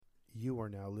You are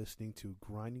now listening to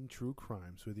Grinding True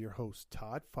Crimes with your hosts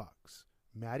Todd Fox,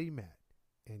 Maddie Matt,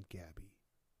 and Gabby.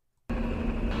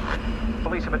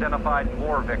 Police have identified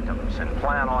more victims and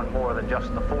plan on more than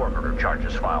just the 4 murder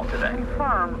charges filed today.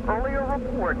 Confirm earlier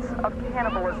reports of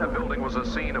cannibalism. The building was a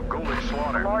scene of ghoulish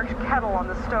slaughter. A large kettle on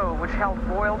the stove which held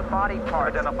boiled body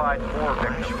parts. Identified more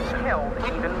victims and killed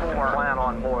even more. Plan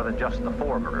on more than just the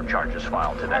 4 murder charges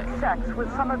filed today. Had sex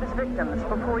with some of his victims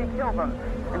before he killed them,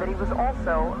 and that he was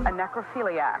also a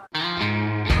necrophiliac.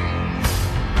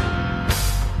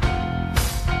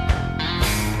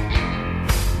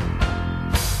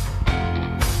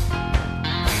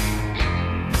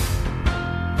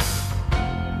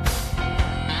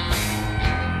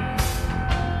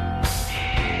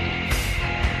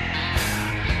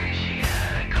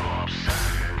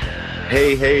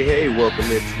 Hey, welcome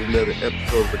into another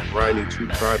episode of the Grinding True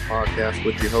Crime Podcast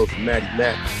with your host, Maddie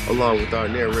Matt, along with our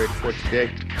narrator for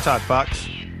today, Todd Fox.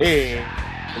 And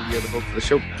the other host of the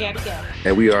show, Gabby.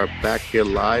 And we are back here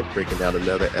live breaking down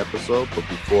another episode. But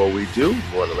before we do,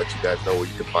 we want to let you guys know where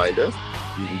you can find us.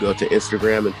 You can go to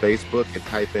Instagram and Facebook and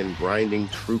type in Grinding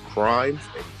True Crimes,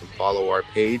 and you can follow our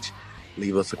page,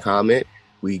 leave us a comment.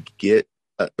 We get,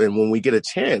 and when we get a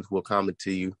chance, we'll comment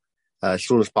to you as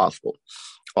soon as possible.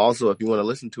 Also, if you want to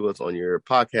listen to us on your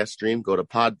podcast stream, go to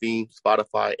Podbean,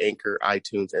 Spotify, Anchor,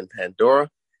 iTunes, and Pandora.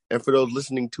 And for those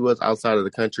listening to us outside of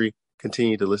the country,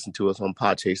 continue to listen to us on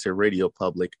Podchaser, Radio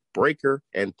Public, Breaker,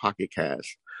 and Pocket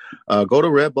Cast. Go to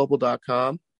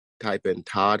redbubble.com, type in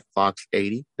Todd Fox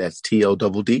 80, that's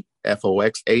TODD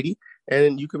FOX 80,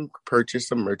 and you can purchase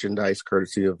some merchandise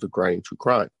courtesy of the Grinding True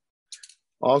Crime.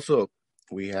 Also,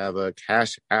 we have a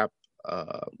Cash App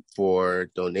for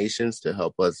donations to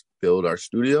help us build our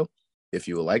studio. If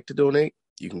you would like to donate,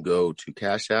 you can go to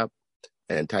Cash App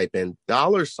and type in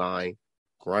 $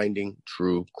 Grinding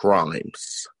True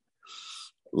Crimes.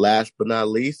 Last but not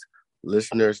least,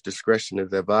 listeners' discretion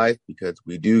is advised because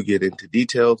we do get into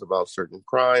details about certain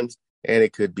crimes and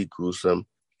it could be gruesome,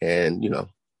 and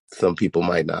some people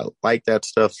might not like that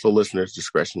stuff, so listeners'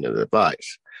 discretion is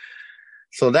advised.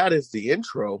 So that is the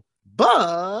intro,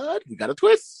 but we got a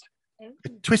twist.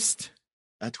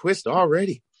 A twist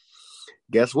already.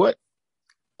 Guess what?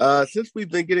 Since we've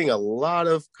been getting a lot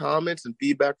of comments and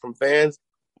feedback from fans,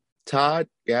 Todd,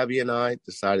 Gabby, and I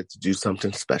decided to do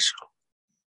something special.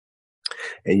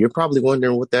 And you're probably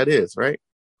wondering what that is, right?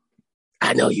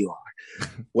 I know you are.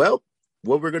 Well,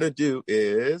 what we're going to do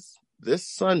is this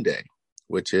Sunday,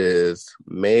 which is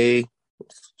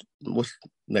what's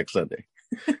next Sunday?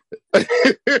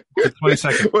 The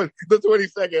 22nd. The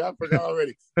 22nd. I forgot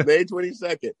already. May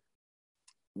 22nd.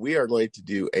 We are going to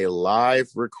do a live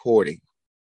recording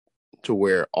to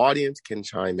where audience can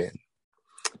chime in.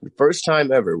 The first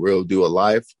time ever, we'll do a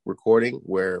live recording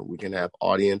where we can have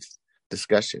audience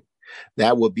discussion.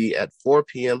 That will be at 4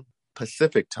 p.m.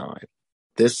 Pacific time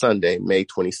this Sunday, May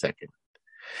 22nd.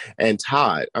 And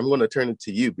Todd, I'm going to turn it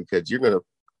to you because you're going to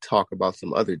talk about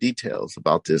some other details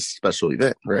about this special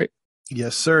event, right?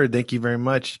 Yes, sir. Thank you very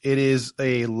much. It is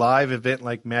a live event,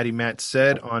 like Maddie Matt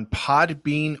said, on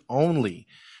Podbean only.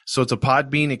 So it's a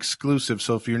Podbean exclusive.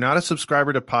 So if you're not a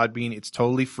subscriber to Podbean, it's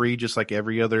totally free, just like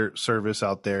every other service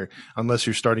out there, unless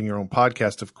you're starting your own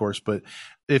podcast, of course. But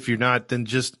if you're not, then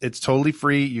it's totally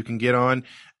free. You can get on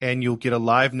and you'll get a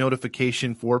live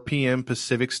notification 4 p.m.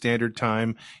 Pacific Standard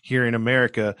Time here in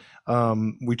America.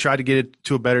 We try to get it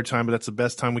to a better time, but that's the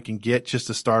best time we can get just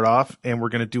to start off. And we're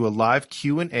going to do a live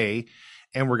Q&A.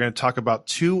 And we're going to talk about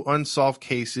 2 unsolved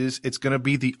cases. It's going to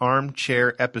be the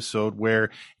armchair episode where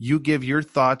you give your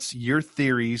thoughts, your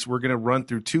theories. We're going to run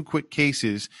through 2 quick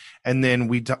cases, and then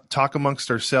we talk amongst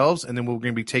ourselves, and then we're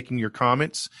going to be taking your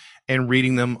comments and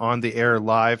reading them on the air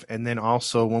live. And then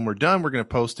also when we're done, we're going to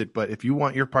post it. But if you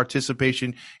want your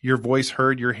participation, your voice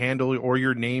heard, your handle, or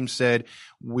your name said,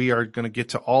 we are going to get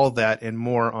to all of that and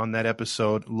more on that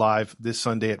episode live this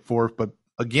Sunday at 4. But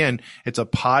again, it's a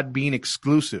Podbean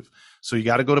exclusive. So you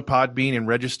got to go to Podbean and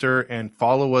register and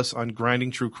follow us on Grinding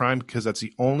True Crime because that's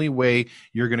the only way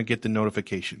you're going to get the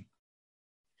notification.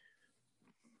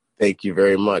 Thank you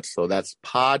very much. So that's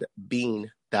podbean.com.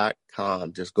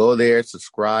 Just go there,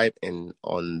 subscribe, and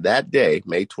on that day,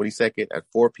 May 22nd at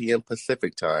 4 p.m.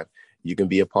 Pacific time, you can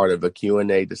be a part of a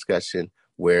Q&A discussion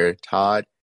where Todd,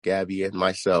 Gabby, and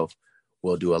myself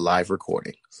will do a live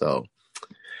recording. So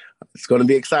it's going to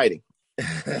be exciting.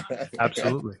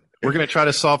 Absolutely. We're going to try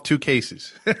to solve 2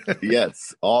 cases.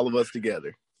 Yes, all of us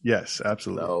together. Yes,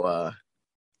 absolutely. So,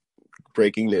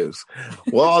 breaking news.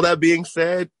 Well, all that being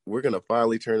said, we're going to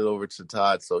finally turn it over to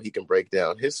Todd so he can break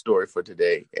down his story for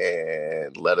today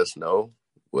and let us know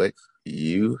what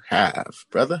you have,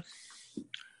 brother.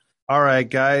 All right,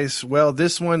 guys. Well,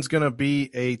 this one's going to be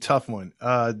a tough one.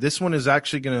 This one is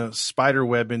actually going to spider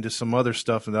web into some other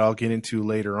stuff that I'll get into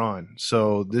later on.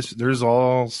 So there's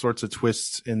all sorts of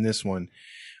twists in this one.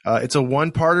 It's a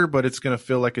one-parter, but it's going to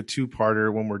feel like a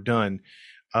two-parter when we're done.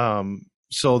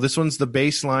 So this one's the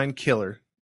baseline killer.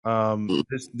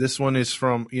 This one is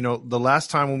from, the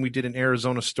last time when we did an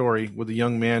Arizona story with a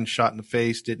young man shot in the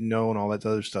face, didn't know, and all that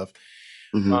other stuff.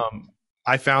 Mm-hmm.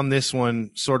 I found this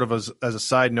one sort of as a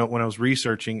side note when I was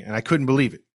researching, and I couldn't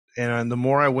believe it. And the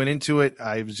more I went into it,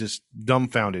 I was just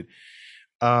dumbfounded.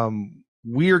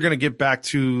 We are going to get back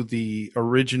to the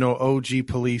original OG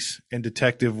police and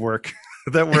detective work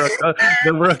that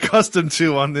we're accustomed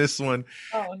to on this one.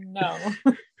 Oh no!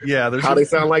 Yeah, how they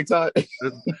sound like, Todd?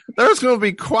 There's going to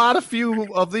be quite a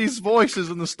few of these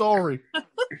voices in the story,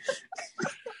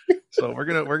 so we're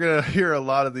gonna hear a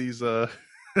lot of these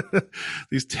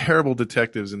these terrible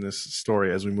detectives in this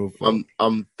story as we move forward.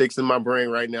 I'm fixing my brain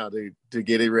right now to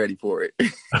get it ready for it.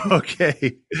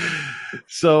 Okay.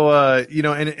 So,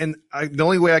 the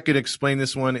only way I could explain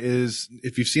this one is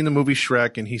if you've seen the movie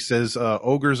Shrek and he says,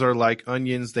 ogres are like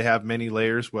onions. They have many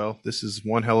layers. Well, this is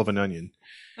one hell of an onion.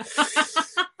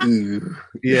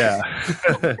 Yeah.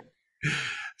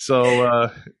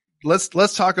 So,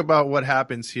 let's talk about what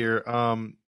happens here.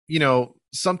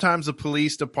 Sometimes the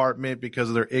police department, because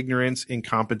of their ignorance,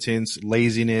 incompetence,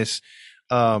 laziness,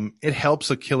 it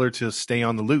helps a killer to stay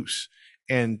on the loose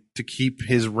and to keep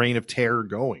his reign of terror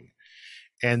going.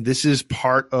 And this is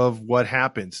part of what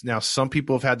happens. Now, some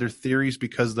people have had their theories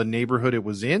because of the neighborhood it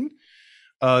was in,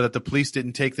 that the police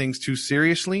didn't take things too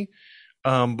seriously.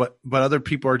 But other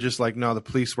people are just like, no, the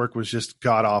police work was just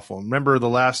god awful. Remember the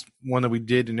last one that we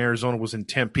did in Arizona was in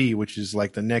Tempe, which is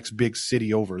like the next big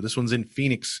city over. This one's in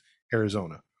Phoenix,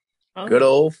 Arizona. Good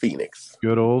old Phoenix.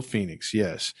 Good old Phoenix,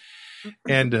 yes.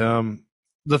 And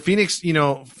the Phoenix,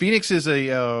 Phoenix is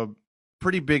a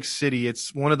pretty big city.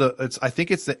 It's I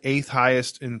think it's the 8th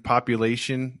highest in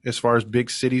population as far as big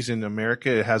cities in America.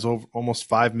 It has almost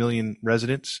 5 million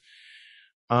residents.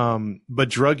 But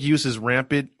drug use is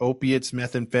rampant. Opiates,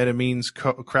 methamphetamines,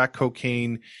 crack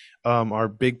cocaine are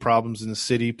big problems in the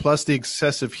city. Plus the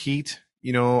excessive heat.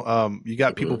 You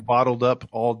got people bottled up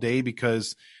all day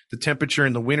because the temperature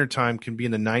in the wintertime can be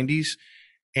in the 90s.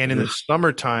 And in the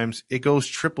summer times, it goes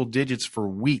triple digits for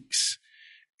weeks.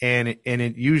 And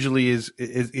it usually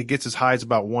it gets as high as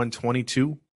about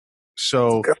 122.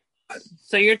 So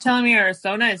you're telling me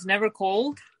Arizona is never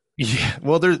cold? Yeah.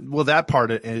 Well, that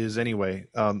part is anyway.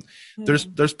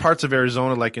 There's parts of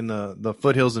Arizona, like in the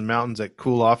foothills and mountains, that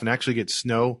cool off and actually get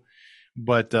snow.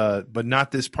 But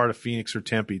not this part of Phoenix or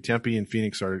Tempe. Tempe and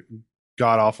Phoenix are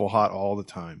god awful hot all the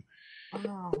time.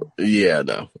 Oh. Yeah,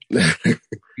 no.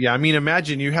 Yeah, I mean,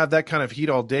 imagine you have that kind of heat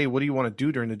all day. What do you want to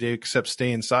do during the day except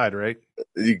stay inside, right?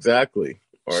 Exactly.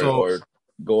 Or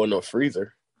go in a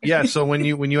freezer. Yeah, so when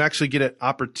you actually get an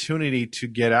opportunity to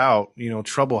get out,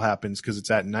 trouble happens because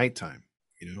it's at nighttime.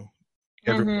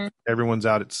 Everyone's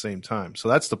out at the same time. So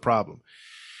that's the problem.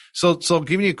 So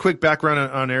giving you a quick background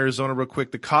on Arizona real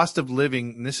quick, the cost of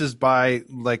living, and this is by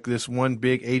like this one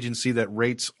big agency that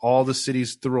rates all the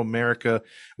cities through America,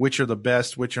 which are the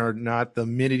best, which are not, the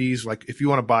amenities. Like if you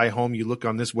want to buy a home, you look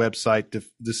on this website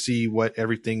to see what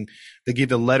everything, they give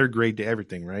the letter grade to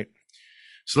everything, right?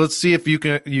 So let's see if you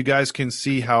guys can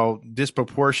see how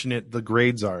disproportionate the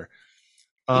grades are.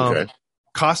 Okay.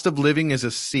 Cost of living is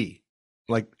a C,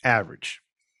 like average.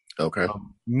 Okay.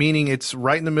 Meaning it's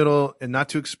right in the middle and not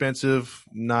too expensive,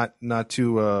 not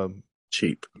too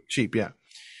cheap. Cheap, yeah.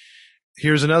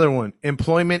 Here's another one.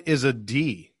 Employment is a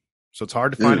D, so it's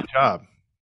hard to find a job,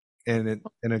 and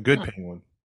a good paying one.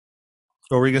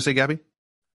 What were you gonna say, Gabby?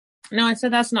 No, I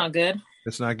said that's not good.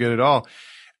 It's not good at all.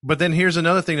 But then here's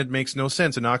another thing that makes no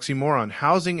sense, an oxymoron.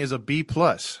 Housing is a B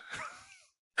plus.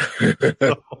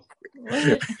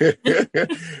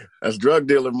 That's drug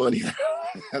dealer money.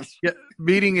 Yeah,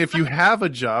 meaning if you have a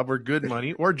job or good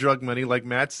money or drug money, like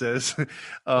Matt says,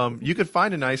 you could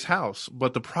find a nice house.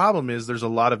 But the problem is there's a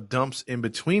lot of dumps in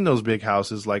between those big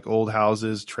houses, like old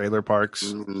houses, trailer parks,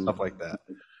 stuff like that.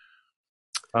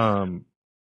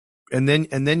 And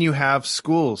then you have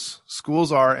schools.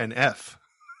 Schools are an F.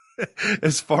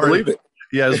 As far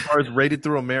as rated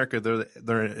through America,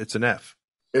 it's an F.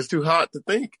 It's too hot to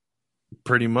think.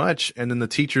 Pretty much. And then the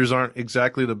teachers aren't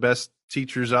exactly the best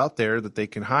teachers out there that they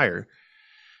can hire.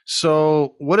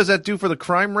 So what does that do for the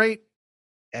crime rate?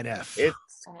 An F. It's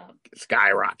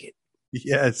skyrocket.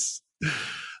 Yes.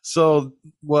 So,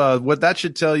 what that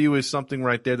should tell you is something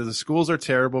right there, that the schools are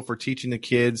terrible for teaching the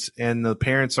kids, and the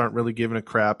parents aren't really giving a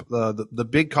crap. The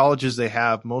big colleges they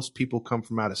have, most people come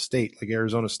from out of state, like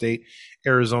Arizona State,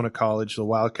 Arizona College, the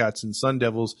Wildcats and Sun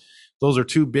Devils. Those are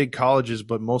two big colleges,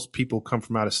 but most people come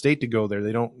from out of state to go there.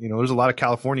 They don't, there's a lot of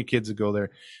California kids that go there,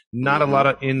 not a lot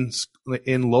of in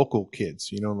local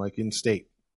kids, like in state.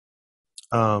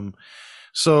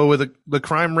 So with the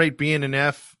crime rate being an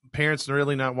F, parents are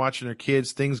really not watching their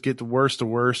kids. Things get the worse to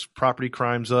worse. Property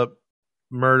crimes up,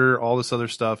 murder, all this other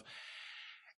stuff.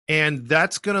 And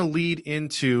that's going to lead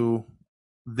into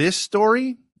this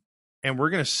story. And we're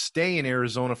going to stay in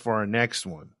Arizona for our next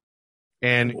one.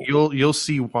 And you'll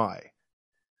see why.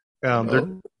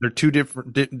 They're two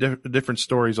different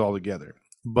stories altogether.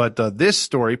 But this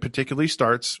story particularly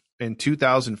starts in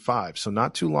 2005. So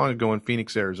not too long ago in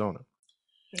Phoenix, Arizona.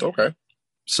 Okay.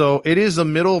 So it is the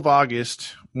middle of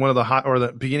August,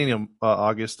 the beginning of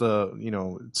August.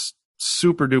 It's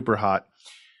super duper hot.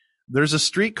 There's a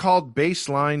street called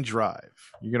Baseline Drive.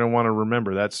 You're gonna want to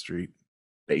remember that street.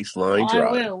 Baseline Drive.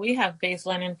 I will. We have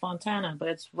Baseline in Fontana, but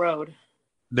it's road.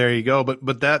 There you go.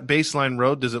 But that Baseline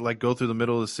Road, does it like go through the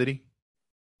middle of the city?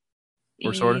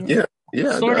 Or sort of? Yeah.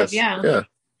 Sort of, yeah.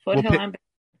 Foothill.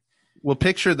 Well,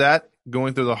 picture that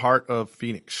going through the heart of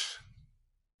Phoenix.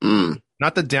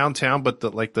 Not the downtown, but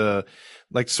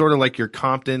sort of like your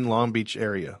Compton, Long Beach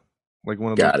area. Like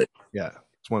one of those. Got it. Yeah,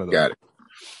 it's one of those. Got it.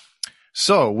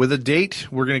 So with a date,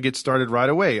 we're going to get started right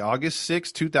away. August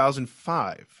 6,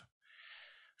 2005.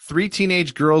 3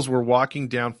 teenage girls were walking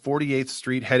down 48th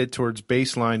Street headed towards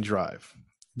Baseline Drive.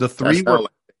 The three were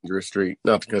like a dangerous street.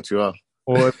 Not to cut you off.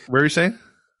 Or where are you saying?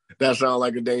 That sounds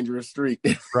like a dangerous street.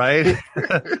 Right?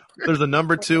 There's a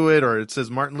number to it, or it says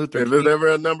Martin Luther King. If there's ever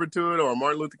a number to it or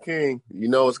Martin Luther King, you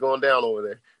know what's going down over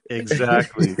there.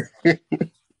 Exactly.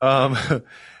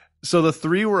 So the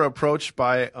three were approached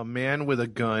by a man with a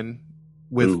gun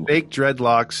with fake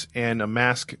dreadlocks and a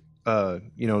mask,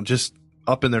 just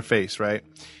up in their face, right?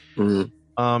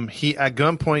 Mm-hmm. He at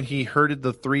gunpoint, he herded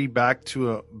the three back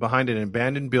to behind an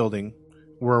abandoned building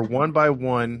where one by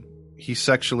one he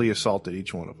sexually assaulted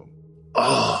each one of them.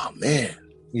 Oh, man.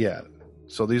 Yeah.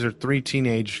 So these are 3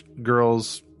 teenage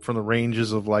girls from the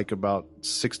ranges of like about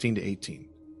 16 to 18.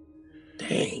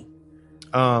 Dang.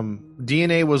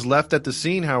 DNA was left at the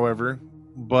scene, however,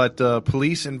 but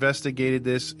police investigated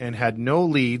this and had no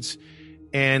leads.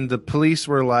 And the police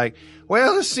were like,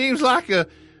 well, it seems like an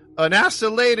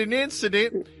isolated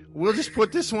incident. We'll just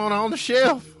put this one on the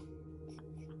shelf.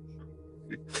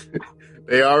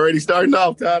 They already starting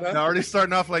off, Todd. They're already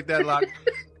starting off like that. Like,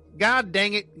 God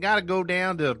dang it, got to go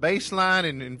down to Baseline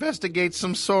and investigate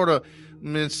some sort of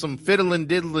some fiddling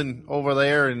diddling over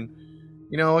there. And,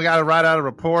 I got to write out a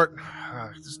report.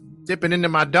 Just dipping into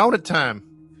my donut time.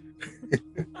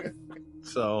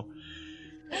 So.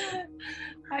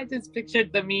 I just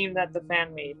pictured the meme that the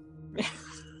fan made.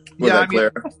 Yeah,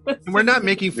 we're not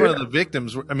making fun of the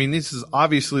victims. I mean, this is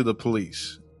obviously the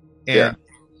police.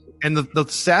 And the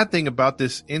sad thing about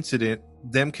this incident,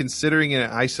 them considering it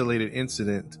an isolated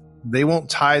incident, they won't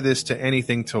tie this to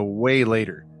anything till way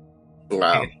later.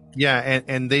 Wow.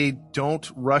 And they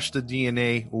don't rush the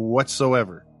DNA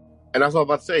whatsoever. And that's what I was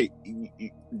about to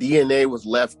say. DNA was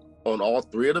left on all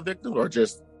 3 of the victims, or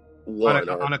just one?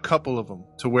 On a couple of them,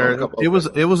 to where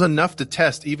it was enough to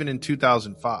test even in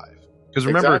 2005. Because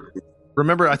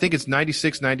remember, I think it's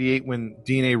 96, 98 when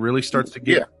DNA really starts to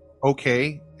get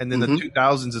okay, and then the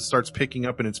 2000s it starts picking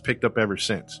up, and it's picked up ever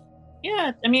since.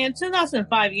 Yeah, I mean, in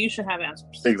 2005, you should have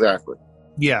answers. Exactly.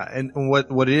 Yeah, and what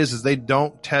it is they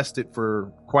don't test it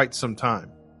for quite some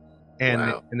time,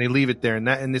 and they leave it there,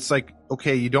 and it's like,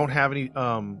 okay, you don't have any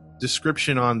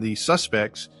description on the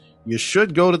suspects, you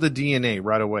should go to the DNA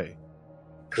right away.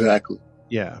 Exactly.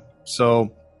 Yeah.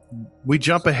 So we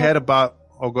jump ahead about.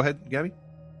 Oh, go ahead, Gabby.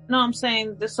 No, I'm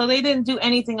saying so they didn't do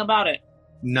anything about it.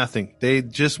 Nothing. They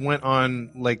just went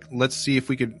on like, let's see if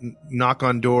we could knock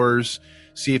on doors,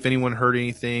 see if anyone heard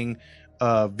anything,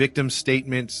 victim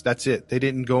statements. That's it. They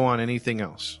didn't go on anything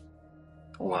else.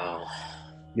 Wow.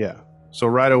 Yeah. So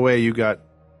right away you got,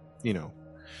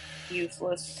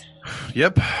 useless.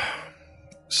 Yep.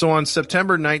 So on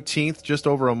September 19th, just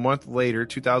over a month later,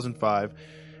 2005,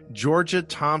 Georgia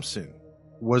Thompson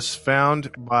was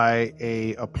found by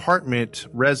a apartment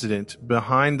resident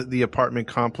behind the apartment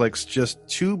complex just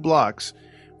 2 blocks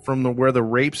from where the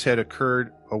rapes had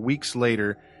occurred weeks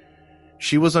later.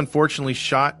 She was unfortunately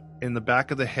shot in the back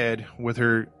of the head with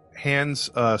her hands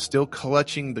still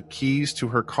clutching the keys to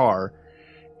her car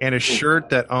and a shirt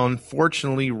that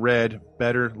unfortunately read,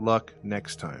 "Better luck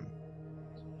next time."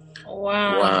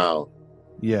 Wow.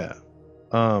 Yeah.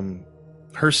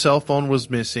 Her cell phone was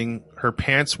missing. Her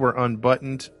pants were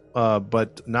unbuttoned,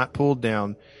 but not pulled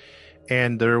down.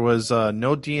 And there was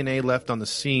no DNA left on the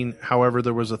scene. However,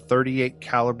 there was a .38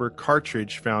 caliber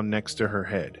cartridge found next to her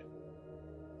head.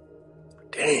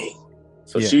 Dang.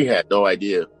 So Yeah. she had no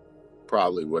idea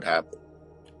probably what happened.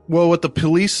 Well, what the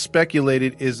police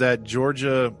speculated is that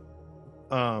Georgia,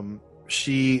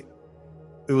 it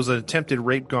was an attempted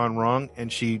rape gone wrong,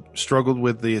 and she struggled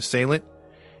with the assailant,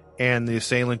 and the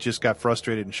assailant just got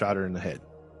frustrated and shot her in the head.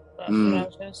 That's what I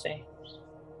was gonna say.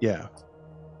 Yeah.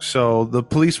 So the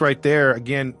police right there,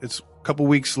 again, it's a couple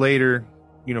weeks later,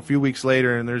 a few weeks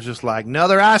later, and they're just like,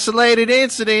 another isolated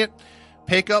incident.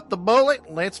 Pick up the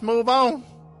bullet. Let's move on.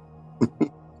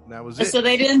 That was it. So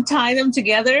they didn't tie them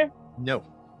together? No,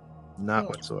 not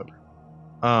whatsoever.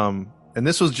 And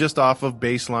this was just off of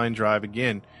Baseline Drive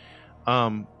again.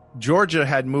 Georgia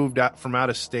had moved out from out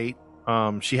of state.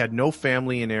 She had no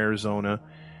family in Arizona.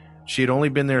 She had only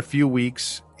been there a few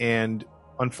weeks, and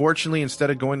unfortunately,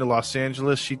 instead of going to Los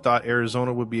Angeles, she thought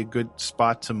Arizona would be a good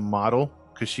spot to model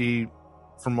because she,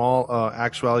 from all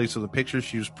actualities of the pictures,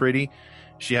 she was pretty.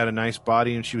 She had a nice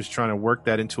body, and she was trying to work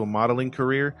that into a modeling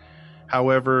career.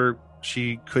 However,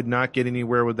 she could not get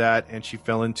anywhere with that, and she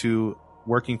fell into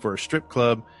working for a strip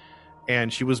club.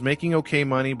 And she was making okay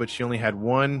money, but she only had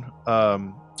one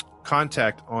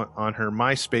contact on her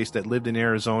MySpace that lived in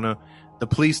Arizona. The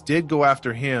police did go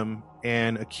after him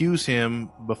and accuse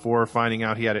him before finding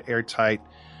out he had an airtight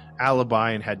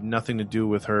alibi and had nothing to do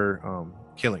with her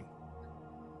killing.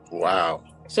 Wow.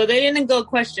 So they didn't go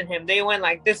question him. They went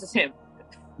like, this is him.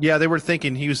 Yeah, they were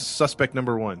thinking he was suspect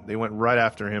number one. They went right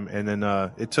after him, and then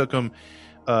it took him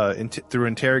through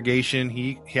interrogation.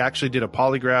 He actually did a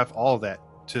polygraph, all of that,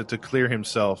 to clear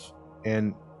himself,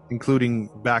 and including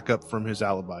backup from his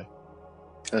alibi.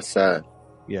 That's sad.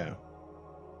 Yeah.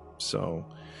 So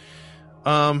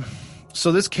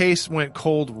this case went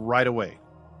cold right away.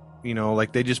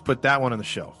 Like they just put that one on the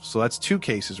shelf. So that's two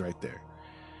cases right there.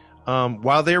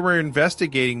 While they were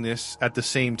investigating this at the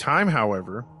same time,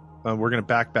 however, we're going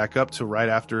to back up to right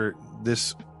after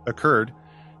this occurred.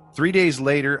 3 days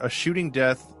later, a shooting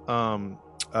death,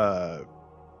 a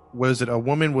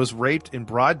woman was raped in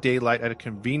broad daylight at a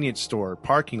convenience store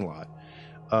parking lot.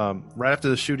 Right after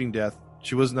the shooting death,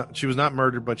 she was not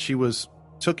murdered, but she was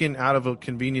taken out of a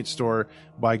convenience store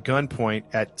by gunpoint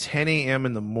at 10 a.m.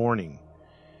 in the morning.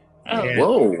 Oh. And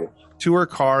Whoa. to her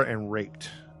car and raped.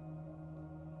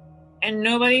 And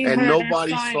nobody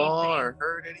saw or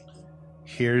heard anything.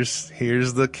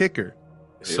 Here's the kicker.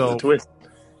 Here's So the twist.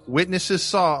 witnesses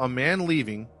saw a man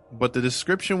leaving, but the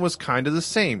description was kind of the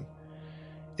same.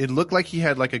 It looked like he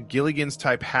had like a Gilligan's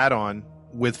type hat on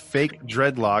with fake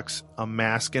dreadlocks, a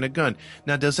mask, and a gun.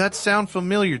 Now, does that sound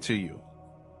familiar to you?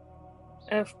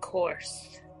 Of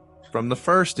course. From the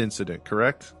first incident,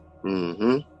 correct?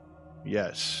 Mm-hmm.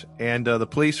 Yes. And the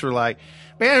police were like,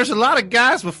 man, there's a lot of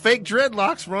guys with fake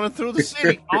dreadlocks running through the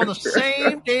city on the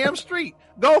same damn street.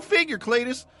 Go figure,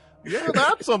 Cletus. Yeah,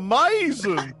 that's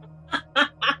amazing.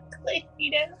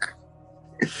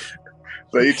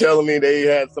 So you're telling me they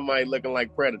had somebody looking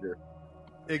like Predator?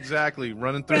 Exactly.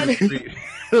 Running through the street.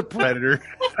 The Predator.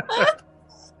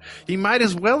 He might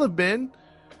as well have been.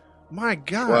 My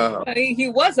God. Wow. He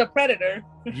was a predator.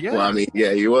 Yeah. Well, I mean,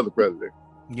 yeah, he was a Predator.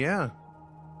 Yeah.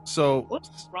 So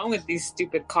What's wrong with these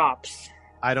stupid cops?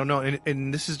 I don't know.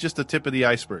 And this is just the tip of the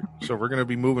iceberg. So we're going to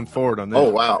be moving forward on this. Oh,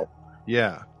 wow.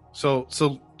 Yeah. So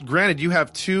granted, you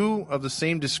have two of the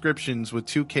same descriptions with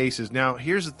two cases. Now,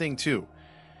 here's the thing, too.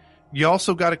 You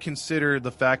also got to consider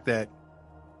the fact that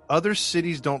other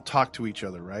cities don't talk to each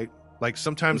other, right? Like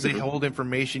sometimes they hold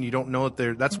information. You don't know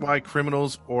that that's why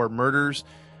criminals or murders,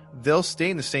 they'll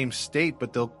stay in the same state,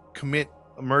 but they'll commit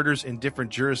murders in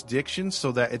different jurisdictions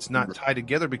so that it's not tied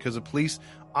together because the police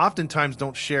oftentimes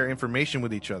don't share information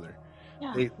with each other.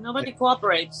 Yeah, nobody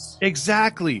cooperates.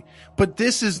 Exactly. But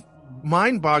this is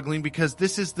mind-boggling because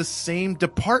this is the same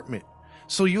department.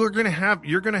 So you're going to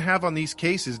have on these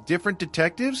cases different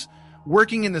detectives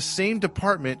working in the same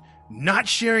department, not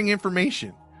sharing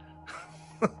information.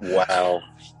 Wow.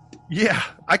 Yeah,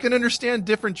 I can understand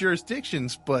different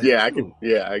jurisdictions, but Yeah, I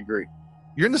agree.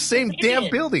 you're in the same damn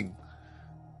building.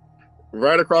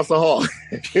 Right across the hall.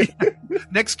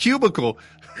 Next cubicle.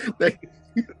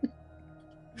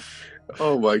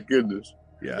 Oh my goodness.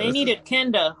 Yeah. They needed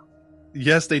Kenda.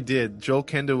 Yes, they did. Joel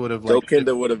Kenda would have Joe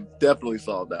Kenda would have definitely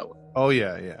solved that one. Oh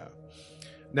yeah.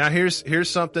 Now here's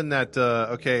something that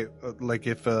like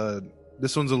if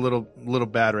this one's a little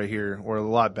bad right here, or a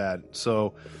lot bad.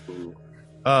 So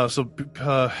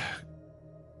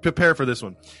prepare for this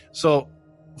one. So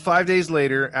 5 days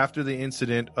later, after the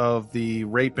incident of the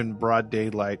rape in broad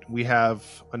daylight, we have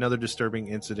another disturbing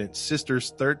incident.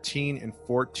 Sisters 13 and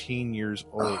 14 years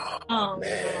old Oh,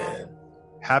 man.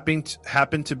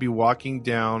 happened to be walking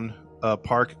down a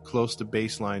park close to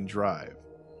Baseline Drive.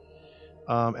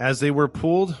 As they were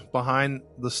pulled behind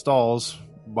the stalls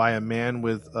by a man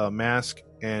with a mask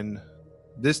and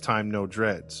this time no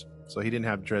dreads. So he didn't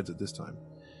have dreads at this time.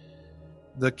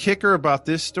 The kicker about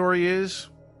this story is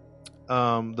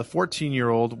the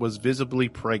 14-year-old was visibly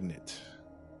pregnant.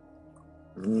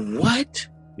 What?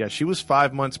 Yeah, she was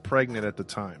 5 months pregnant at the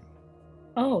time.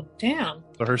 Oh, damn.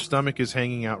 So her stomach is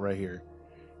hanging out right here.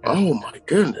 Oh my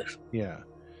goodness. Yeah.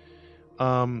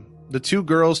 The two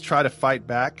girls try to fight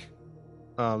back.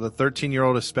 The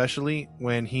 13-year-old especially,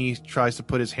 when he tries to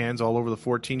put his hands all over the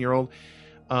 14-year-old.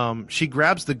 She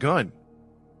grabs the gun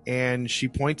and she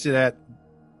points it at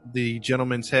the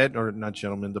gentleman's head, or not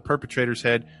gentleman, the perpetrator's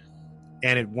head,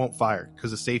 and it won't fire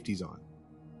because the safety's on.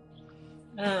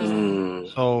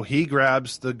 So he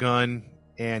grabs the gun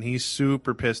and he's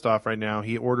super pissed off right now.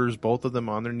 He orders both of them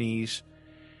on their knees.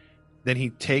 Then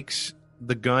he takes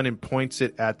the gun and points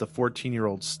it at the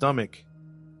 14-year-old's stomach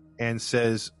and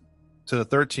says to the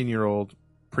 13-year-old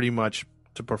pretty much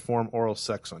to perform oral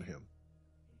sex on him.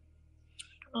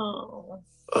 Oh.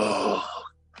 Oh,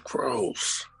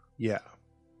 gross. Yeah.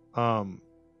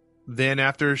 Then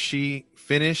after she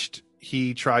finished,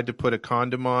 he tried to put a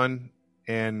condom on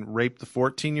and rape the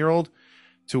 14-year-old,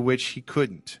 to which he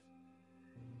couldn't.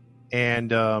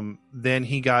 And then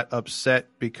he got upset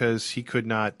because he could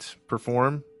not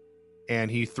perform,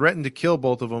 and he threatened to kill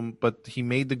both of them, but he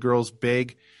made the girls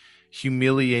beg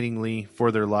humiliatingly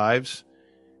for their lives.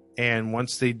 And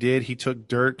once they did, he took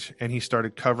dirt and he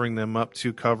started covering them up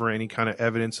to cover any kind of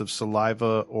evidence of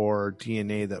saliva or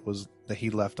DNA that he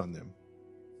left on them.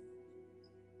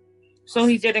 So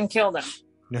he didn't kill them.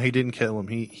 No, he didn't kill him.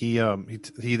 He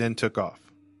then took off.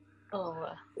 Oh.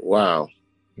 Wow.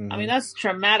 Mhm. I mean, that's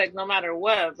traumatic no matter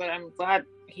what, but I'm glad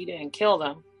he didn't kill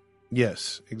them.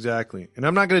 Yes, exactly. And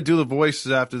I'm not going to do the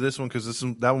voices after this one because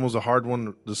that one was a hard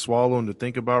one to swallow and to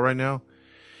think about right now.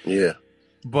 Yeah.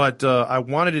 But I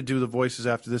wanted to do the voices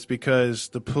after this because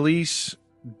the police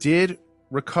did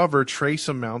recover trace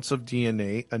amounts of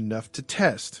DNA enough to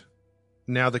test.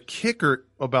 Now, the kicker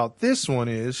about this one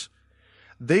is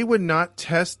they would not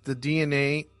test the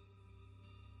DNA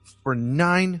for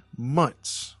 9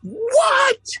 months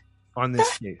What? on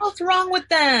this case. What's wrong with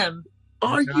them?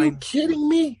 Are you kidding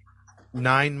me?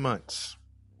 9 months.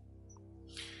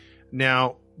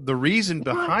 Now, the reason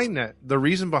behind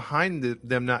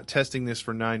them not testing this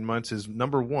for 9 months is,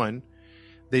 number one,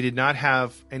 they did not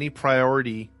have any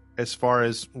priority as far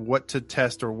as what to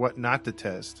test or what not to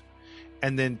test.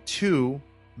 And then two,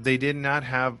 they did not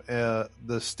have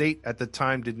the state at the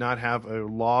time did not have a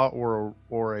law or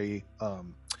a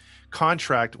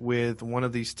contract with one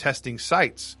of these testing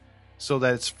sites so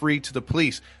that it's free to the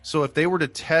police. So if they were to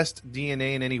test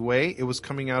DNA in any way, it was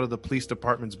coming out of the police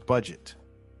department's budget.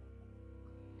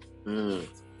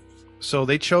 So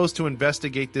they chose to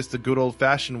investigate this the good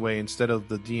old-fashioned way instead of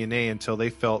the DNA until they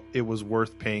felt it was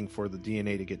worth paying for the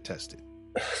DNA to get tested.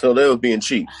 So they were being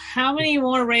cheap. How many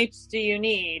more rapes do you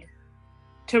need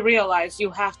to realize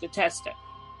you have to test it?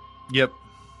 Yep.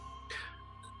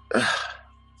 Oh,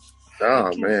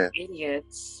 Fucking man.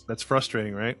 idiots. That's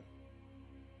frustrating, right?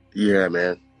 Yeah,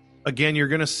 man. Again, you're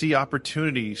going to see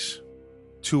opportunities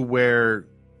to where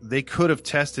they could have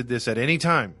tested this at any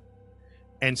time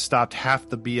and stopped half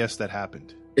the BS that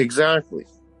happened. Exactly.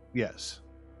 Yes.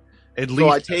 At So least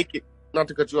I take it, not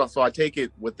to cut you off, so I take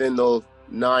it within those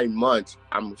 9 months,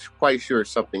 I'm quite sure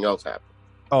something else happened.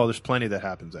 Oh, there's plenty that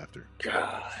happens after.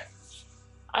 God.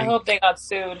 I hope they got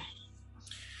sued.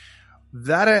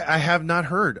 That I have not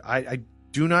heard. I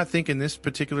do not think in this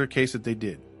particular case that they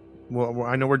did. Well,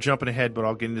 I know we're jumping ahead, but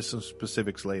I'll get into some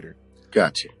specifics later.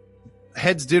 Gotcha.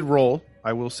 Heads did roll.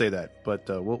 I will say that, but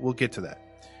we'll get to that.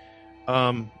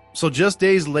 So just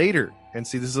days later, and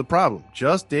see, this is a problem.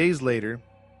 Just days later,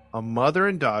 a mother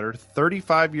and daughter,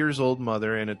 35 years old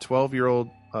mother and a 12-year-old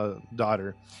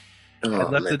daughter, had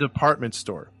left the department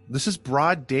store. This is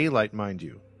broad daylight, mind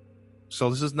you. So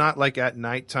this is not like at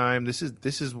nighttime. This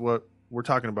is what we're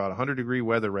talking about, 100-degree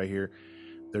weather right here.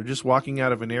 They're just walking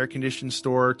out of an air-conditioned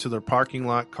store to their parking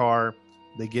lot car.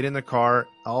 They get in the car.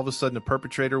 All of a sudden, a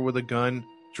perpetrator with a gun,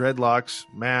 dreadlocks,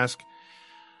 mask,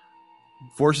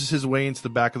 forces his way into the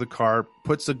back of the car,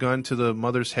 puts the gun to the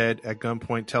mother's head at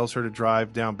gunpoint, tells her to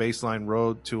drive down Baseline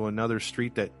Road to another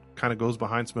street that kind of goes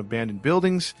behind some abandoned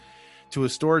buildings to a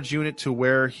storage unit, to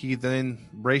where he then,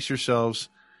 brace yourselves,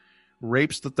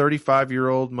 rapes the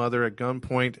 35-year-old mother at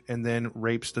gunpoint, and then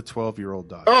rapes the 12-year-old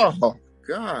daughter. Oh,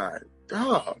 God.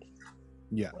 Dog.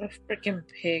 Yeah. What a freaking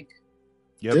pig.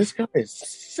 Yep. This guy is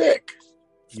sick.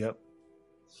 Yep.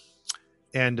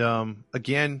 And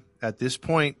again, at this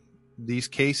point, these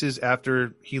cases,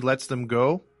 after he lets them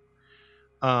go,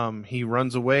 he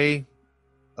runs away.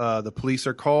 The police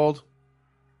are called,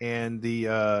 and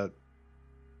they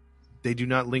do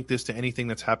not link this to anything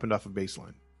that's happened off of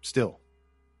Baseline. Still.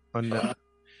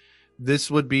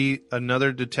 This would be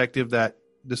another detective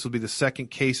this will be the second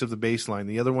case of the Baseline.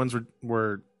 The other ones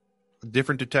were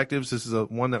different detectives. This is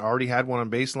one that already had one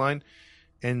on Baseline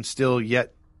and still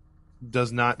yet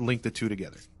does not link the two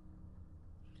together.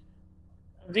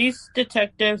 These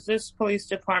detectives, this police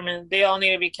department, they all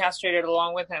need to be castrated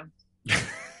along with him.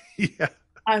 Yeah.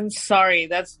 I'm sorry.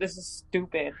 This is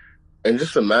stupid. And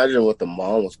just imagine what the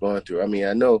mom was going through. I mean,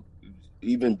 I know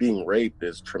even being raped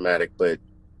is traumatic, but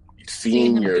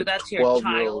seeing him your do that to your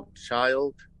 12-year-old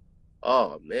child,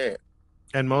 oh, man.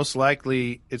 And most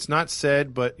likely, it's not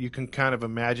said, but you can kind of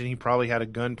imagine he probably had a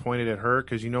gun pointed at her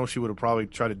because she would have probably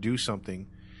tried to do something.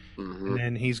 Mm-hmm. And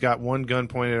then he's got one gun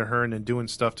pointed at her and then doing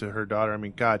stuff to her daughter. I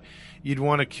mean, God, you'd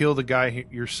want to kill the guy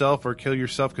yourself or kill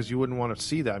yourself because you wouldn't want to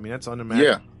see that. I mean, that's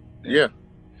unimaginable. Yeah.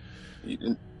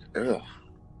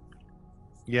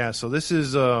 Yeah, so this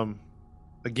is,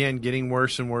 again, getting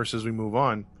worse and worse as we move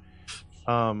on.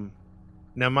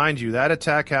 Now, mind you, that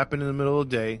attack happened in the middle of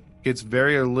the day. Gets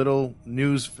very little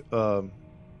news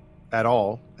at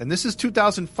all. And this is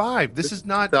 2005. This is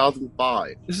not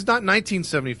 2005. This is not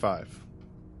 1975.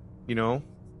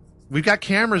 We've got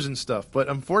cameras and stuff, but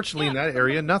unfortunately in that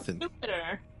area, nothing.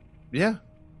 Stupider. Yeah.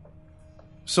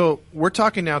 So we're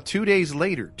talking now 2 days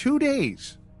later. 2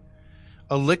 days.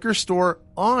 A liquor store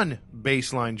on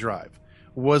Baseline Drive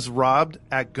was robbed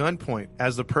at gunpoint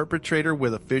as the perpetrator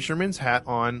with a fisherman's hat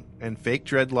on and fake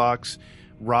dreadlocks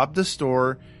robbed the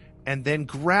store and then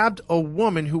grabbed a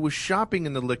woman who was shopping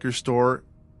in the liquor store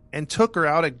and took her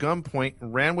out at gunpoint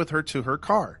and ran with her to her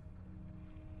car.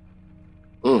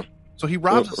 So he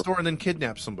robbed the store and then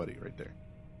kidnapped somebody right there.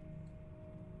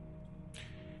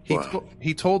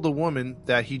 He told the woman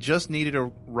that he just needed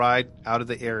a ride out of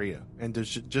the area and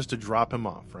just to drop him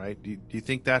off, right? Do you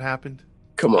think that happened?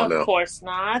 Come on now. Of course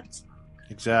not.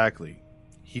 Exactly.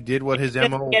 He did what his He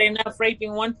MO... get enough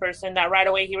raping one person that right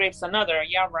away he rapes another.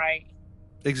 Yeah, right.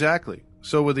 Exactly.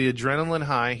 So with the adrenaline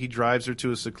high, he drives her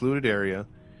to a secluded area,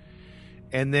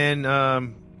 and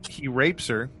then he rapes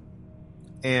her.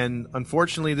 And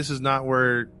unfortunately, this is not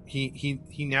where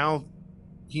he now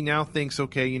thinks,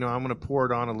 okay, I'm going to pour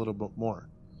it on a little bit more.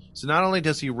 So not only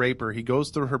does he rape her, he goes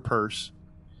through her purse,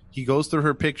 he goes through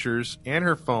her pictures and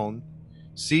her phone,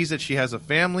 sees that she has a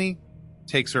family,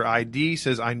 takes her ID,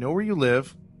 says, I know where you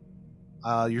live.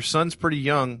 Your son's pretty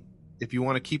young. If you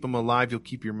want to keep him alive, you'll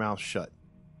keep your mouth shut.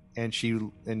 And she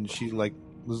like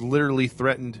was literally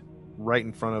threatened right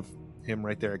in front of him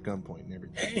right there at gunpoint and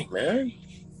everything. Hey, man.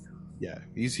 Yeah,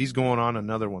 he's going on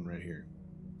another one right here.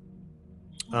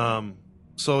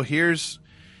 So here's,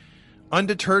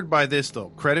 undeterred by this though,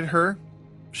 credit her.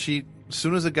 She, as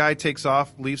soon as the guy takes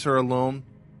off, leaves her alone.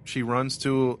 She runs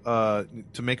to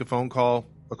make a phone call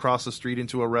across the street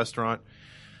into a restaurant.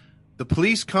 The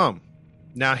police come.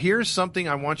 Now, here's something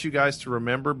I want you guys to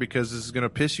remember because this is going to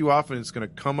piss you off and it's going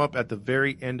to come up at the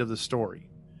very end of the story.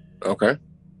 Okay.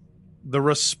 The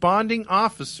responding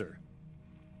officer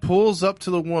pulls up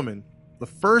to the woman, the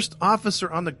first officer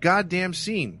on the goddamn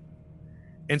scene,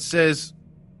 and says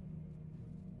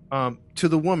to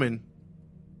the woman,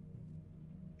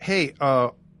 hey,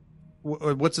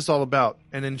 what's this all about?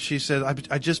 And then she says,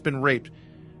 I just been raped.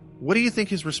 What do you think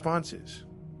his response is?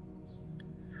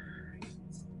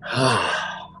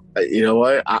 You know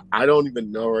what? I don't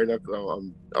even know right now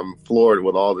because I'm floored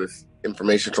with all this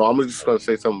information. So I'm just going to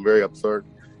say something very absurd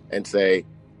and say,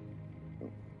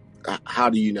 how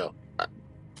do you know?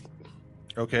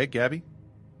 Okay, Gabby?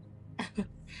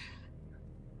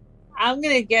 I'm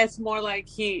going to guess more like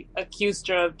he accused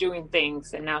her of doing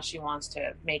things and now she wants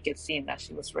to make it seem that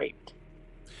she was raped.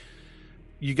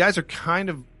 You guys are kind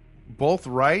of both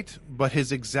right, but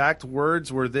his exact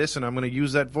words were this, and I'm going to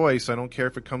use that voice. I don't care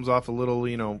if it comes off a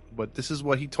little, but this is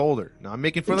what he told her. Now, I'm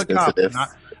making fun of the cop.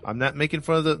 I'm not making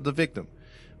fun of the victim,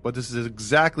 but this is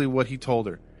exactly what he told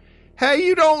her. Hey,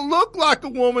 you don't look like a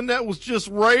woman that was just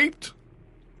raped.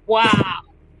 Wow.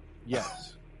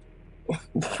 Yes.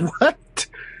 What?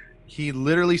 He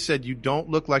literally said, you don't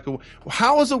look like a...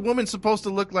 How is a woman supposed to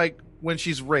look like when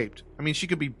she's raped? I mean, she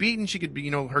could be beaten, she could be,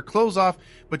 her clothes off,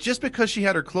 but just because she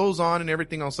had her clothes on and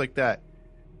everything else like that,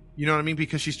 you know what I mean?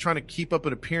 Because she's trying to keep up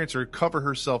an appearance or cover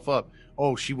herself up,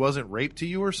 oh, she wasn't raped to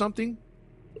you or something?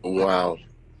 Wow.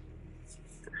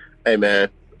 Hey, man.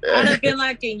 I'd have been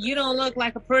like, you don't look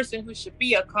like a person who should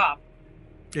be a cop.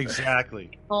 Exactly.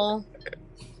 Oh,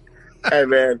 Hey,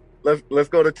 man. Let's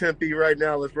go to Tempe right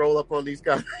now. Let's roll up on these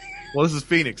cops. Well, this is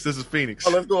Phoenix. Oh,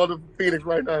 let's go to Phoenix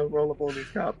right now and roll up on these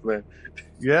cops, man.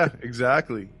 Yeah,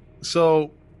 exactly.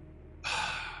 So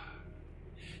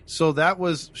that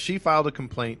was, she filed a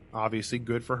complaint, obviously,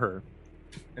 good for her.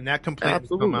 And that complaint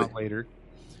will come out later.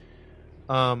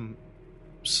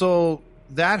 So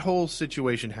that whole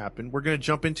situation happened. We're going to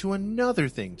jump into another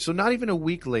thing. So not even a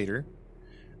week later,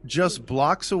 just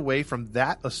blocks away from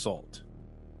that assault.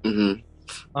 Mm-hmm.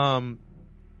 On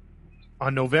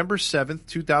November 7th,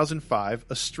 2005,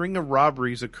 a string of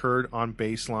robberies occurred on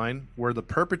Baseline where the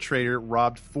perpetrator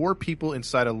robbed 4 people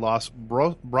inside a Los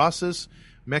Brazos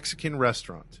Mexican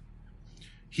restaurant.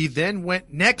 He then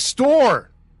went next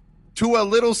door to a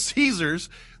Little Caesars,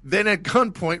 then at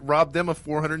gunpoint robbed them of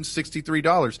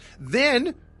 $463.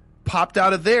 Then popped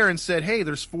out of there and said, hey,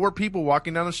 there's 4 people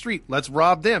walking down the street. Let's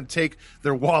rob them. Take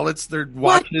their wallets, their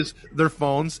watches, their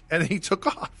phones, and he took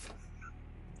off.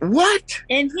 What?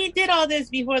 And he did all this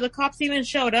before the cops even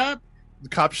showed up? The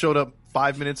cops showed up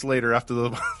 5 minutes later after the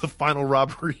final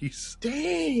robberies.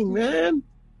 Dang, man.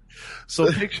 So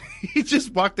he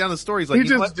just walked down the store. He's like,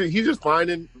 he's just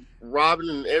finding, robbing,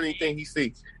 and anything he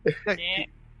sees.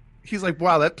 He's like,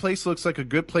 wow, that place looks like a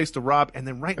good place to rob. And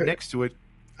then right next to it,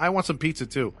 I want some pizza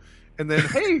too. And then,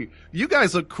 hey, you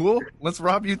guys look cool. Let's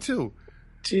rob you too.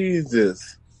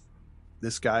 Jesus.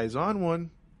 This guy is on one.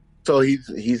 So he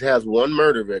has 1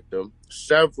 murder victim,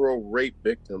 several rape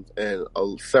victims, and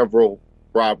several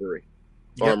armed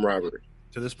robbery.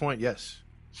 To this point, yes.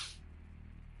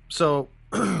 So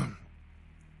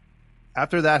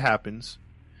after that happens,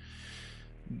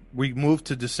 we move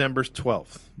to December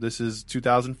 12th. This is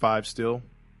 2005 still.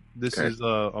 This is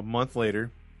a month later.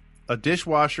 A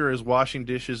dishwasher is washing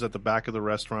dishes at the back of the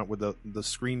restaurant with the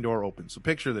screen door open. So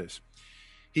picture this.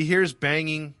 He hears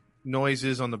banging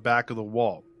noises on the back of the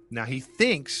wall. Now, he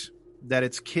thinks that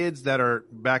it's kids that are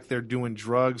back there doing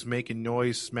drugs, making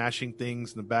noise, smashing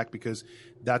things in the back, because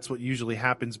that's what usually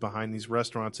happens behind these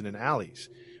restaurants and in alleys.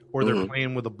 Or they're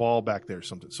playing with a ball back there or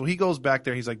something. So he goes back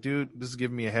there. He's like, dude, this is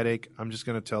giving me a headache. I'm just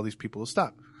going to tell these people to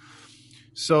stop.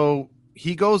 So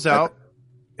he goes out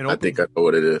and opens. I think I know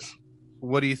what it is.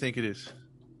 What do you think it is?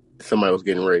 Somebody was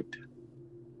getting raped.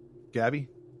 Gabby?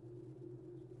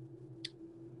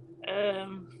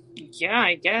 Yeah,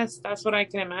 I guess that's what I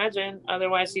can imagine.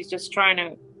 Otherwise, he's just trying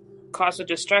to cause a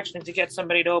distraction to get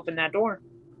somebody to open that door.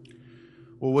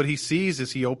 Well, what he sees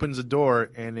is he opens a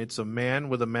door, and it's a man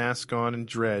with a mask on and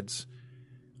dreads,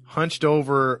 hunched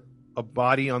over a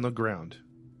body on the ground.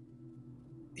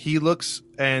 He looks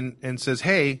and says,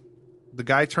 hey. The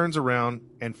guy turns around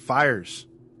and fires,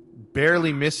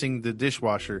 barely missing the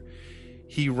dishwasher.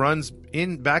 He runs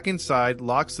back inside,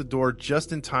 locks the door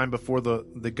just in time before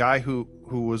the guy who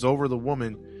was over the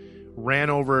woman ran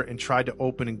over and tried to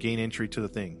open and gain entry to the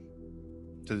thing,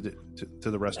 to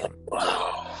the restaurant.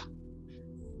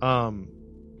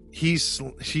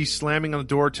 She's slamming on the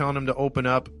door, telling him to open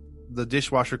up. The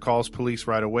dishwasher calls police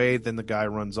right away. Then the guy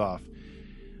runs off.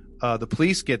 The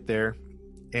police get there,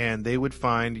 and they would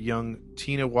find young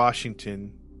Tina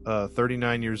Washington,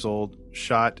 39 years old,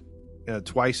 shot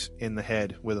twice in the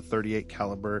head with a .38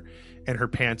 caliber, and her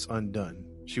pants undone.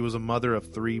 She was a mother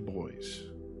of 3 boys.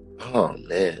 Oh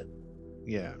man.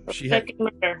 Yeah,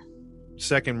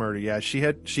 Second murder. Yeah, she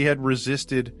had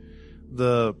resisted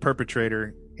the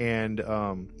perpetrator, and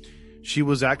she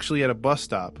was actually at a bus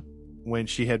stop when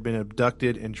she had been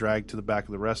abducted and dragged to the back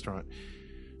of the restaurant.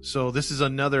 So this is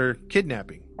another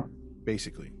kidnapping,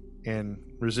 basically, and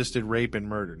resisted rape and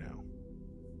murder now.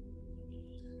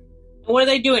 What are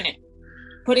they doing it?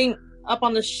 Putting up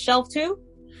on the shelf too?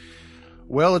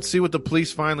 Well, let's see what the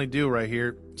police finally do right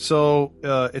here. So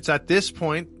it's at this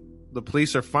point the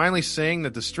police are finally saying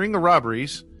that the string of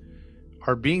robberies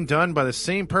are being done by the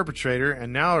same perpetrator,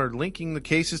 and now are linking the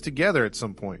cases together at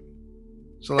some point.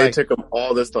 So it took them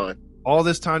all this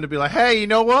time to be like, hey, you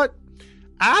know what?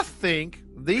 I think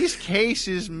these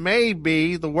cases may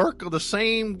be the work of the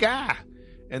same guy.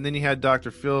 And then you had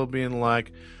Dr. Phil being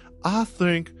like, I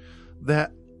think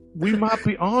that we might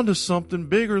be onto something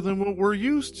bigger than what we're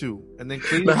used to. And then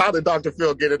Cletus, now, how did Dr.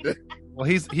 Phil get it? Well,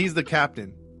 he's the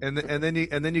captain, and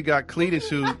then you got Cletus,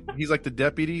 who he's like the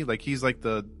deputy, like he's like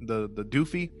the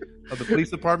doofy of the police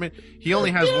department. He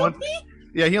only has one.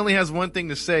 Yeah, he only has one thing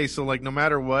to say. So like, no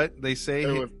matter what they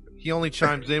say, he only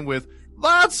chimes in with,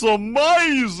 "That's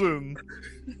amazing."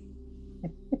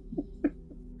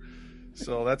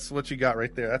 So that's what you got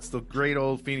right there. That's the great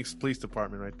old Phoenix Police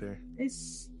Department right there.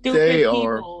 It's stupid They people.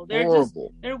 are They're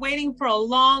horrible. they're waiting for a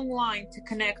long line to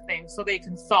connect things so they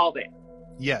can solve it.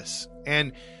 Yes.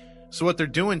 And so what they're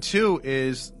doing too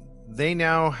is they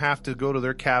now have to go to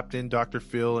their captain, Dr.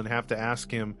 Phil, and have to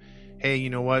ask him, hey, you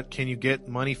know what? Can you get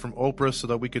money from Oprah so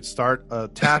that we could start a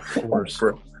task force,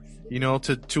 you know,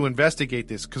 to investigate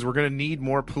this? Because we're going to need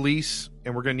more police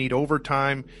and we're going to need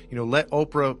overtime. You know, let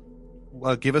Oprah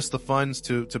give us the funds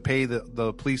to pay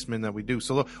the policemen that we do.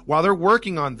 So while they're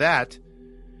working on that,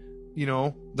 you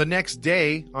know, the next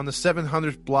day on the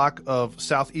 700th block of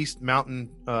Southeast Mountain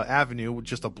Avenue,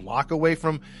 just a block away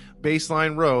from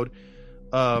Baseline Road,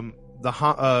 the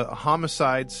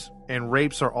homicides and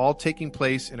rapes are all taking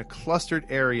place in a clustered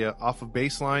area off of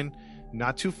Baseline,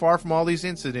 not too far from all these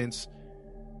incidents.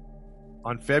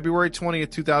 On February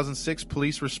 20th, 2006,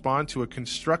 police respond to a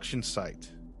construction site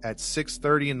at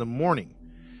 6:30 in the morning.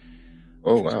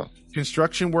 Oh, wow.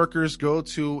 Construction workers go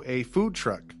to a food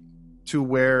truck to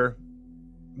where,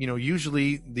 you know,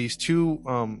 usually these two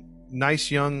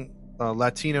nice young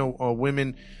Latino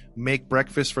women make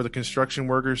breakfast for the construction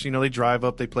workers. You know, they drive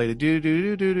up, they play the do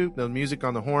the music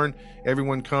on the horn.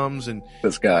 Everyone comes and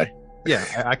This guy. yeah,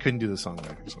 I couldn't do the song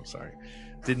there. I'm so sorry,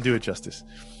 didn't do it justice.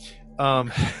 I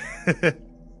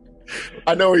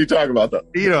know what you're talking about, though.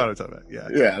 You know what I'm talking about? Yeah,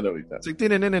 Yeah, I know what you're talking it's like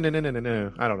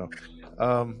I don't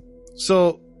know.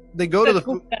 So they go to the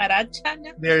food.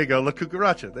 There you go, La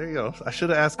Cucaracha. There you go. I should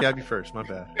have asked Gabby first. My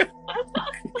bad.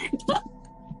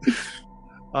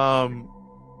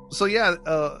 So yeah,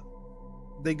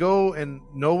 they go and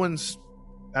no one's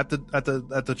at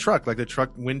the truck. Like the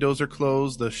truck windows are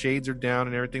closed, the shades are down,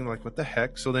 and everything. Like, what the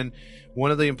heck? So then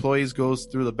one of the employees goes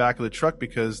through the back of the truck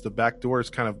because the back door is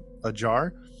kind of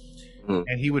ajar,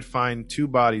 and he would find two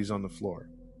bodies on the floor.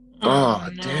 Oh,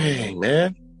 dang,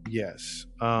 man. Yes.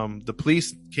 The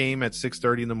police came at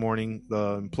 6:30 in the morning.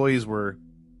 The employees were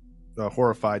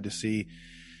horrified to see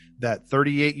that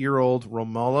 38-year-old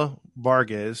Romola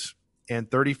Vargas and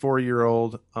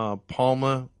 34-year-old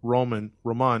Palma Roman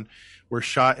were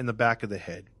shot in the back of the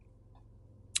head.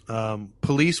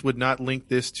 Police would not link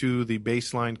this to the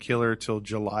Baseline killer till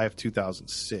July of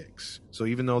 2006. So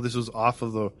even though this was off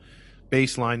of the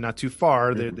Baseline, not too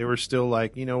far, they were still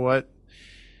like, you know what?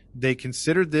 They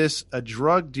considered this a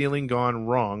drug dealing gone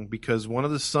wrong because one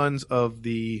of the sons of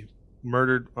the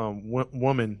murdered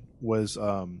woman was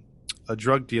a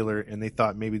drug dealer, and they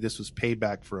thought maybe this was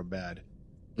payback for a bad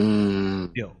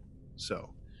deal. So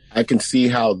I can see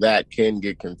how that can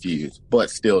get confused, but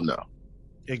still no.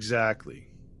 Exactly.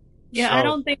 Yeah, So- I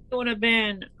don't think it would have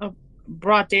been a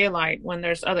broad daylight when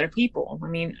there's other people. I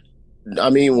mean, When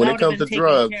That it would've comes to been taken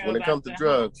drugs, care when of it comes to at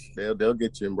drugs, they'll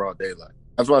get you in broad daylight.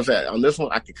 That's what I'm saying. On this one,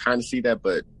 I could kind of see that,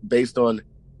 but based on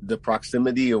the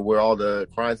proximity of where all the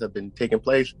crimes have been taking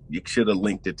place, you should have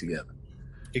linked it together.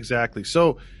 Exactly.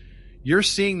 So you're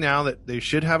seeing now that they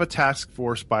should have a task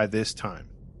force by this time.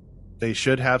 They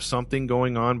should have something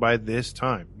going on by this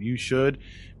time. You should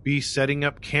be setting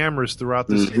up cameras throughout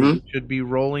the city. You should be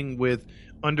rolling with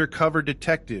undercover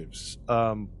detectives,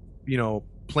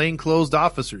 plainclothes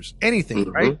officers,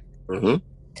 anything, right?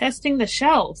 testing the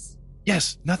shells.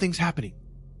 Yes, nothing's happening.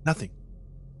 Nothing.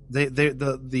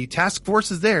 The task force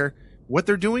is there. What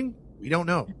they're doing, we don't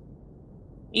know.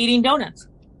 Eating donuts.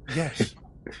 Yes.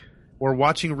 Or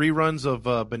watching reruns of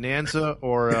Bonanza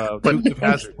or Dukes of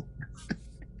Hazzard.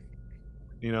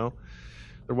 You know,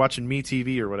 they're watching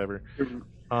MeTV or whatever.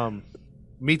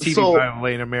 MeTV, So- by the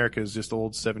way, in America is just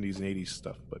old 70s and 80s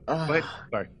stuff. But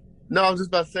sorry. No, I was just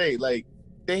about to say, like,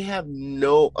 they have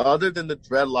no other than the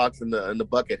dreadlocks and the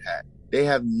bucket hat. They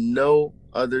have no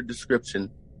other description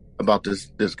about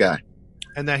this guy.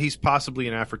 And that he's possibly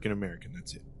an African American.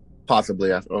 That's it.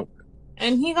 Possibly after. Oh,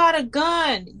 And he got a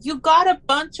gun. You got a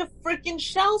bunch of freaking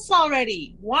shells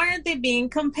already. Why aren't they being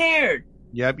compared?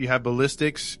 Yep, you have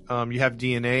ballistics, you have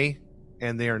DNA,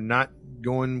 and they are not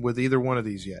going with either one of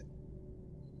these yet.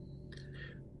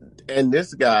 and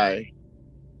this guy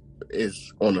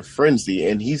is on a frenzy,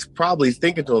 and he's probably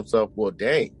thinking to himself, "Well,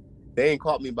 dang, they ain't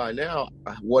caught me by now.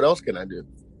 What else can I do?"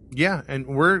 Yeah, and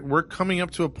we're coming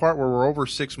up to a part where we're over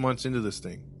 6 months into this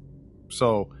thing.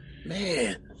 So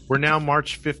Man, we're now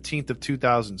March 15th of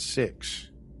 2006.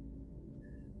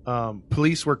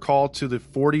 Police were called to the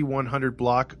 4100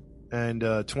 block and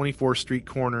 24th Street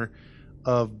corner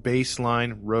of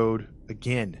Baseline Road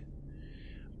again.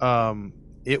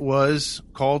 It was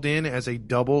called in as a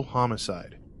double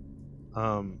homicide.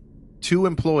 Two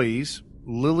employees,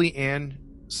 Lily Ann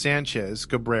Sanchez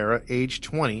Cabrera, age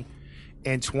 20,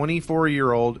 and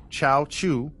 24-year-old Chow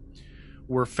Chu,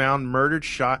 were found murdered,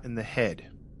 shot in the head.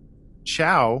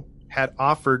 Chow had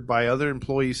offered by other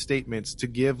employees' statements to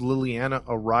give Liliana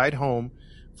a ride home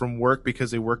from work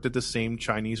because they worked at the same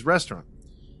Chinese restaurant.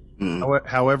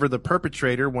 However, the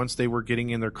perpetrator, once they were getting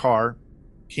in their car,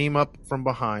 came up from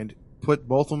behind, put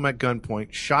both of them at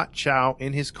gunpoint, shot Chow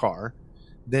in his car,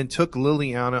 then took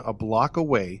Liliana a block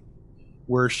away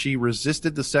where she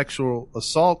resisted the sexual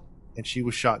assault and she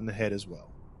was shot in the head as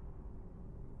well.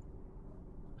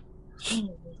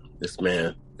 This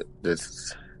man,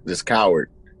 this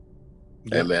coward.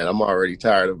 Yeah, man, I'm already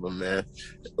tired of him, man.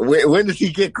 When does he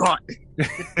get caught?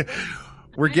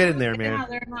 We're getting there, man. How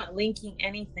they're not linking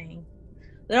anything.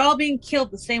 They're all being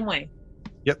killed the same way.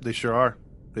 Yep, they sure are.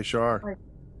 They sure are.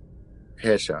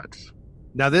 Headshots.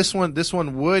 Now this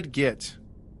one would get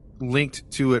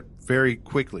linked to it very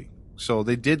quickly. So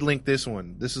they did link this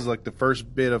one. This is like the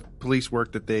first bit of police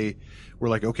work that they were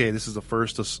like, okay, this is the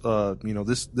first,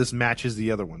 this matches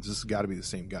the other ones. This has got to be the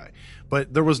same guy.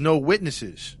 But there was no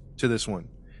witnesses to this one.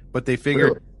 But they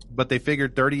figured, Really?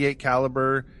 38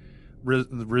 caliber,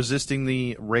 resisting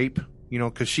the rape,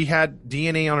 because she had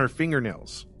DNA on her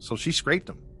fingernails, so she scraped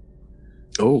them.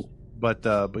 Oh, but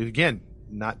again,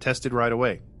 not tested right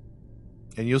away.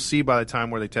 And you'll see by the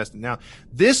time where they test it. Now,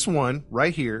 this one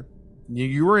right here,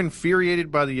 you were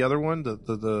infuriated by the other one,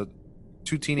 the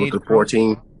two teenage with the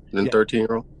 14 and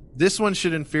 13-year-old. This one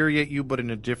should infuriate you, but in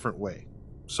a different way.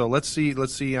 So let's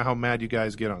see how mad you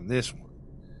guys get on this one.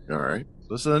 All right.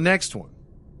 So this is the next one.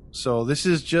 So this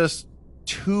is just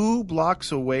 2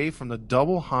 blocks away from the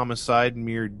double homicide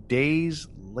mere days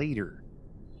later.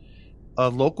 A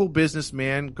local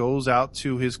businessman goes out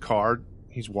to his car.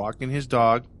 He's walking his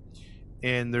dog.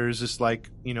 And there's this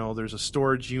there's a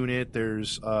storage unit.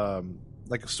 There's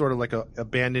like a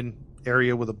abandoned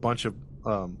area with a bunch of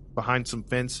behind some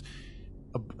fence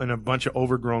and a bunch of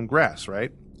overgrown grass,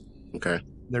 right? Okay.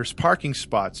 There's parking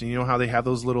spots, and you know how they have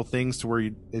those little things to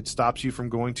where it stops you from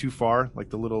going too far,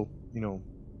 like the little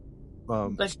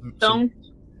stone.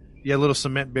 Little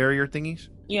cement barrier thingies.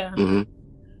 Yeah. Mm-hmm.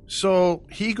 So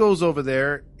he goes over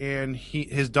there, and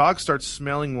his dog starts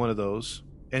smelling one of those,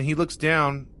 and he looks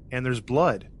down. And there's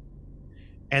blood.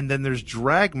 And then there's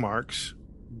drag marks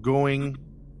going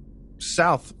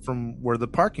south from where the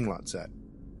parking lot's at.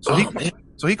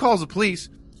 So he calls the police,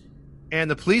 and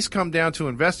the police come down to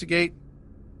investigate.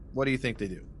 What do you think they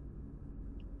do?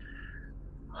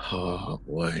 Oh,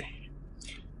 boy.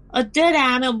 A dead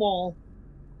animal.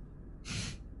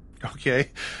 Okay.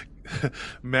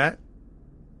 Matt?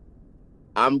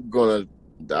 I'm going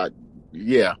to,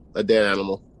 a dead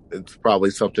animal. It's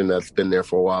probably something that's been there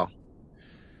for a while.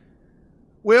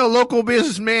 Well, local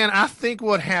businessman, I think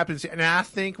what happens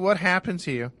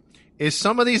here is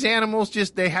some of these animals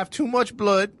they have too much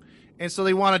blood, and so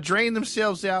they want to drain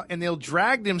themselves out, and they'll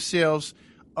drag themselves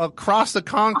across the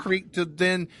concrete to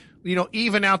then,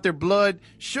 even out their blood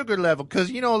sugar level.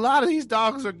 Because, a lot of these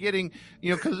dogs are getting,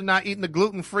 because they're not eating the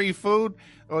gluten-free food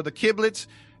or the kiblets,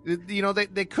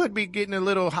 they could be getting a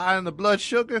little high on the blood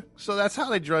sugar, so that's how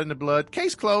they drain the blood.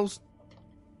 Case closed.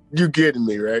 You kidding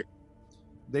me, right?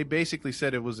 They basically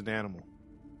said it was an animal.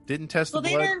 Didn't test the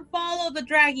blood. So they didn't follow the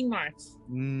dragging marks.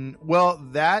 Well,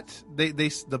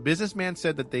 the businessman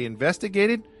said that they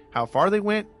investigated how far they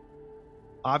went.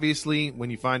 Obviously, when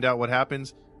you find out what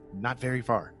happens, not very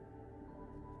far.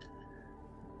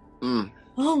 Oh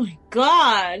my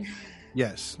God.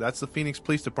 Yes, that's the Phoenix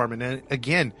Police Department. And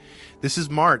again, this is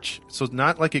March, so it's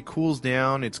not like it cools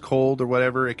down, it's cold or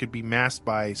whatever. It could be masked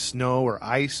by snow or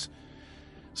ice.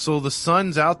 So the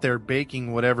sun's out there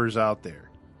baking whatever's out there.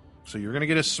 So you're going to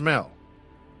get a smell.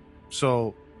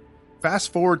 So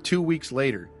fast forward 2 weeks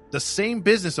later, the same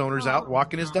business owner's out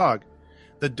walking his dog.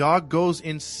 The dog goes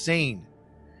insane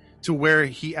to where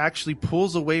he actually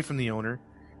pulls away from the owner.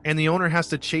 And the owner has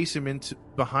to chase him into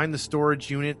behind the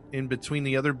storage unit, in between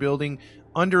the other building,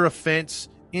 under a fence,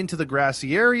 into the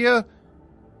grassy area,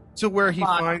 to where he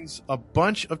finds a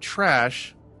bunch of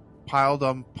trash piled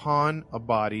upon a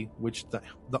body, which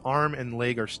the arm and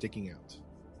leg are sticking out.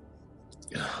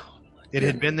 It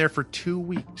had been there for 2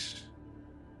 weeks.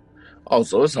 Oh,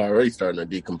 so it's already starting to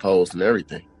decompose and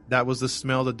everything. That was the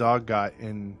smell the dog got,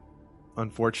 and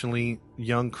unfortunately,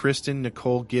 young Kristen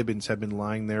Nicole Gibbons had been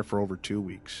lying there for over 2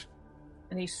 weeks.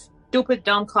 And these stupid,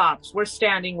 dumb cops were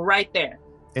standing right there.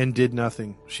 And did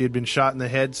nothing. She had been shot in the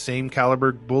head. Same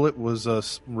caliber bullet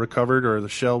was recovered, or the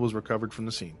shell was recovered from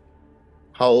the scene.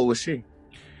 How old was she?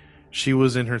 She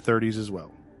was in her 30s as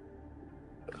well.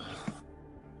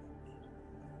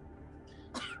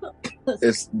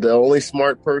 It's the only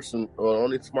smart person, or the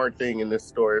only smart thing in this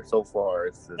story so far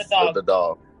is the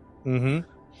dog. Mm-hmm.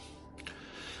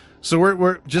 So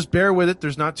we're just bear with it.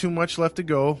 There's not too much left to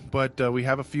go, but we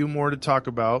have a few more to talk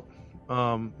about.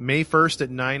 May 1st at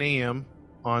 9 a.m.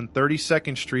 on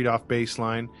 32nd Street off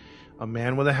Baseline, a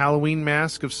man with a Halloween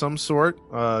mask of some sort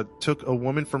took a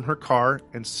woman from her car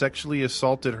and sexually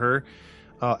assaulted her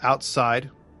outside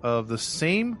of the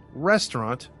same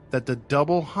restaurant that the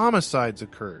double homicides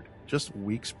occurred just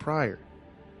weeks prior.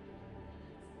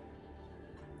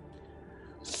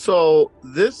 So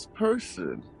this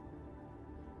person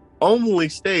only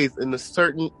stays in a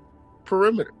certain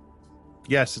perimeter.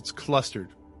 Yes, it's clustered.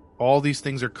 All these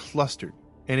things are clustered.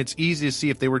 And it's easy to see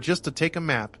if they were just to take a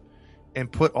map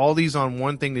and put all these on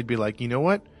one thing, they'd be like, you know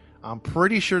what? I'm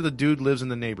pretty sure the dude lives in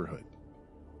the neighborhood.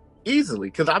 Easily,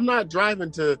 because I'm not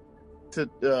driving to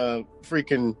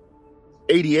freaking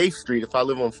 88th Street if I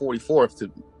live on 44th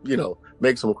to,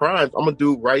 make some crimes. I'm going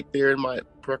to do right there in my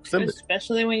proximity.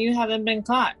 Especially when you haven't been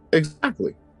caught.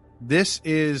 Exactly. This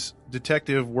is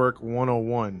Detective Work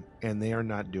 101, and they are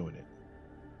not doing it.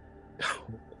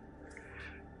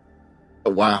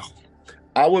 Wow.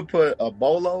 I would put a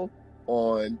bolo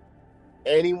on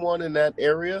anyone in that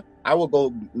area. I would go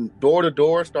door to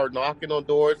door, start knocking on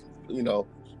doors,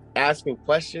 asking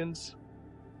questions,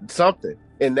 something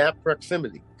in that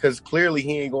proximity, because clearly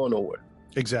he ain't going nowhere.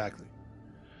 Exactly.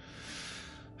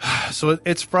 So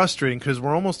it's frustrating because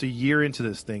we're almost a year into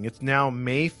this thing. It's now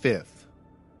May 5th,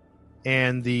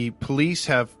 and the police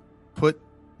have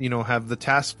have the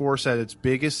task force at its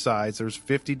biggest size. There's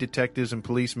 50 detectives and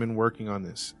policemen working on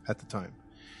this at the time.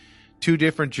 2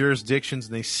 different jurisdictions,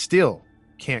 and they still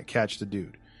can't catch the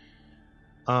dude.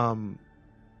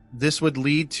 This would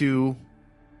lead to,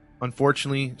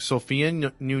 unfortunately,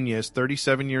 Sofia Nunez,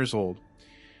 37 years old,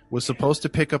 was supposed to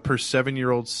pick up her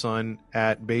 7-year-old son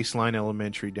at Baseline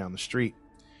Elementary down the street.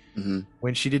 Mm-hmm.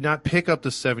 When she did not pick up the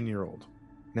 7-year-old.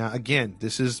 Now, again,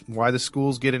 this is why the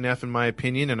schools get an F in my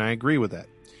opinion, and I agree with that.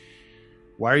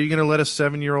 Why are you going to let a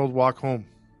 7-year-old walk home?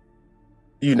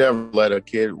 You never let a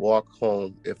kid walk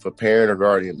home if a parent or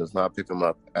guardian does not pick them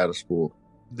up at a school.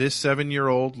 This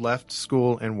 7-year-old left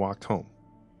school and walked home.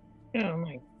 Oh,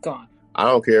 my God. I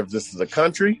don't care if this is a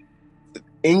country,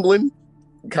 England,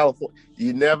 California.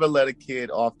 You never let a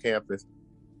kid off campus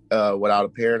without a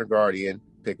parent or guardian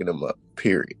picking them up,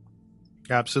 period.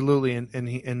 Absolutely.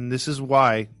 And this is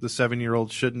why the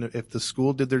 7-year-old shouldn't, if the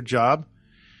school did their job,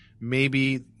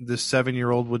 maybe the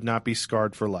 7-year-old would not be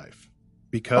scarred for life.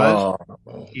 Because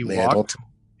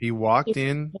he walked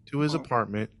in to his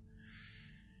apartment.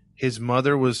 His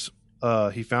mother was,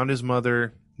 he found his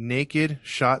mother naked,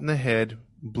 shot in the head,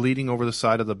 bleeding over the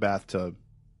side of the bathtub.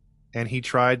 And he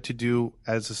tried to do,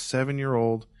 as a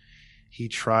 7-year-old, he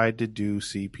tried to do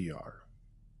CPR.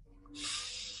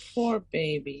 Poor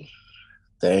baby.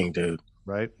 Dang, dude.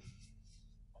 Right?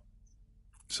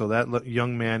 So that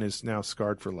young man is now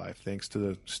scarred for life, thanks to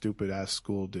the stupid-ass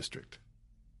school district.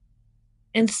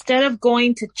 Instead of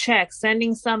going to check,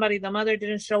 sending somebody, the mother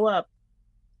didn't show up.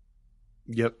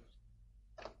 Yep.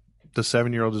 The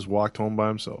 7-year-old just walked home by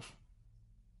himself.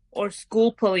 Or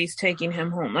school police taking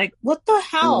him home. Like, what the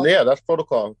hell? Yeah, that's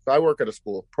protocol. I work at a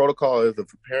school. Protocol is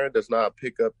if a parent does not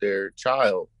pick up their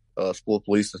child, school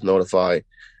police is notified.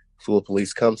 School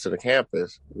police comes to the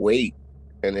campus, wait,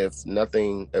 and if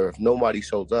nobody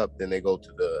shows up, then they go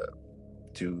to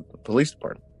the police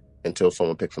department until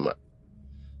someone picks them up.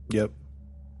 Yep.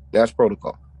 That's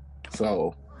protocol.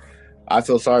 So I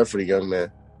feel sorry for the young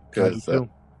man because,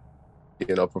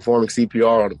 performing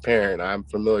CPR on a parent, I'm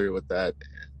familiar with that.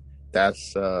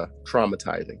 That's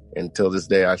traumatizing. Until this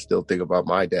day, I still think about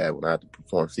my dad when I had to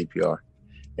perform CPR.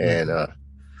 And,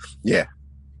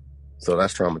 so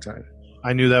that's traumatizing.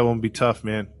 I knew that won't be tough,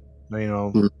 man.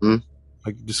 Mm-hmm.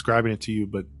 Like describing it to you,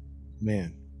 but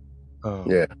man.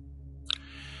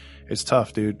 It's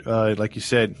tough, dude. Like you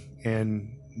said,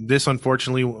 and this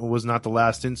unfortunately was not the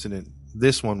last incident.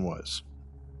 This one was.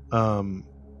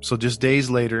 So just days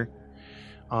later,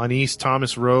 on East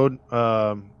Thomas Road,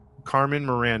 Carmen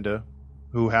Miranda,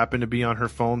 who happened to be on her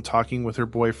phone talking with her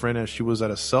boyfriend as she was at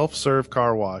a self-serve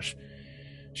car wash.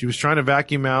 She was trying to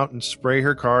vacuum out and spray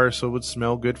her car so it would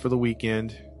smell good for the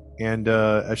weekend. And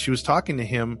as she was talking to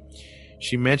him,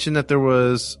 she mentioned that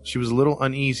she was a little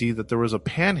uneasy that there was a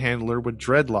panhandler with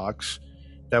dreadlocks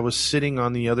that was sitting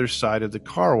on the other side of the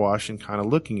car wash and kind of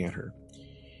looking at her.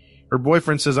 Her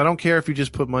boyfriend says, I don't care if you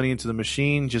just put money into the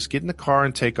machine, just get in the car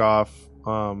and take off,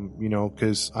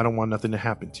 because I don't want nothing to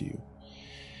happen to you.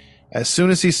 As soon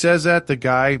as he says that, the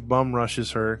guy bum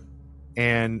rushes her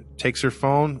and takes her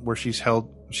phone where she's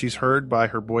heard by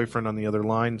her boyfriend on the other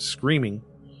line screaming,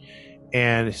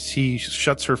 and he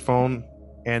shuts her phone,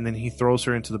 and then he throws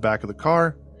her into the back of the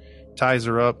car, ties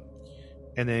her up,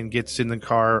 and then gets in the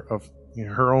car of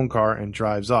her own car and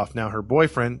drives off. Now her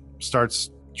boyfriend starts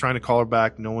trying to call her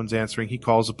back. No one's answering. He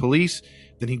calls the police.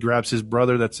 Then he grabs his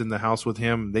brother that's in the house with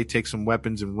him. They take some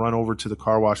weapons and run over to the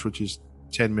car wash, which is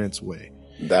 10 minutes away.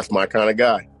 That's my kind of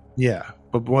guy. Yeah.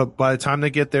 But by the time they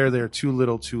get there, they're too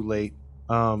little too late.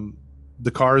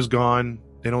 The car is gone.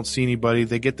 They don't see anybody.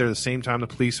 They get there the same time the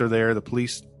police are there. The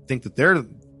police think that they're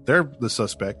the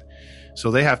suspect.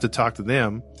 So they have to talk to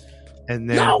them. And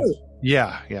then,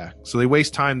 yeah. So they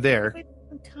waste time there.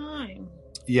 Time.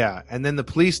 Yeah. And then the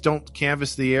police don't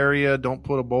canvass the area, don't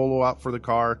put a bolo out for the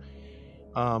car.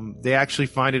 They actually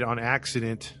find it on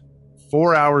accident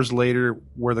 4 hours later,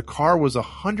 where the car was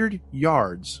 100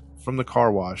 yards from the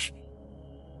car wash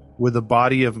with the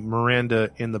body of Miranda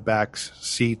in the back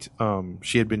seat.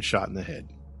 She had been shot in the head.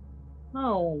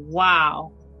 Oh,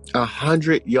 wow.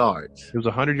 100 yards. It was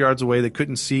 100 yards away. They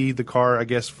couldn't see the car, I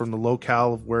guess, from the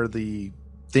locale of where the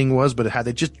thing was, but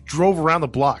they just drove around the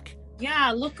block.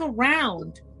 Yeah, look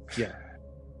around. Yeah.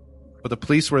 But the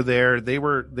police were there. They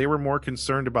were more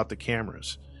concerned about the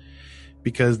cameras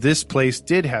because this place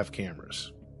did have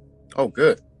cameras. Oh,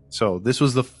 good. So this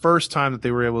was the first time that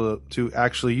they were able to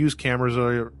actually use cameras,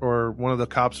 or one of the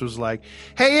cops was like,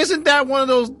 "Hey, isn't that one of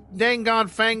those dang gone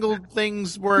fangled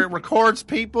things where it records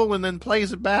people and then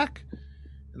plays it back?"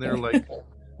 And they're like,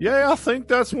 "Yeah, I think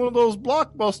that's one of those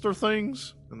Blockbuster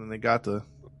things." And then they got the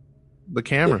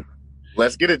camera.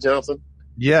 Let's get it, Johnson.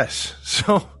 Yes.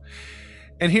 So,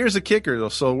 and here's the kicker, though.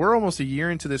 So we're almost a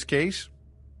year into this case,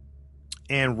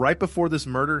 and right before this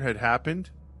murder had happened,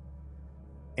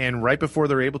 and right before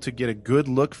they're able to get a good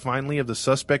look finally of the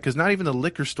suspect, because not even the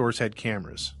liquor stores had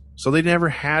cameras. So they never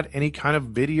had any kind of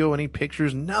video, any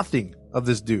pictures, nothing of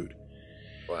this dude.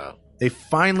 Wow. They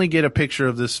finally get a picture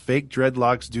of this fake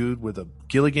dreadlocks dude with a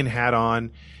Gilligan hat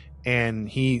on, and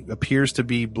he appears to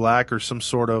be black or some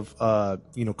sort of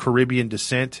Caribbean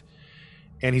descent.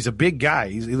 And he's a big guy.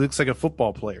 He looks like a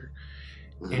football player.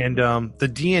 And the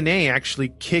DNA actually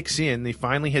kicks in. They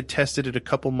finally had tested it a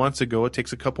couple months ago. It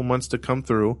takes a couple months to come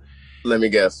through. Let me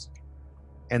guess.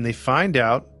 And they find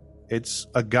out it's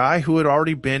a guy who had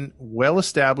already been well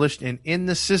established and in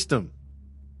the system.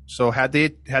 So had they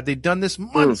done this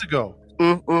months ago,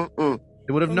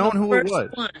 they would have known who it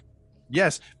was.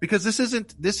 Yes, because this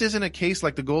isn't a case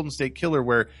like the Golden State Killer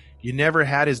where you never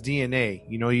had his DNA.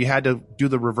 You know, you had to do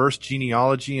the reverse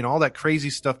genealogy and all that crazy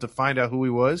stuff to find out who he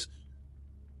was.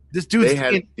 This dude's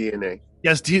DNA.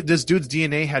 Yes, this dude's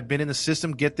DNA had been in the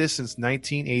system, get this, since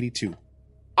 1982.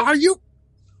 Are you?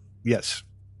 Yes.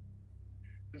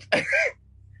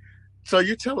 So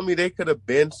you're telling me they could have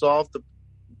been solved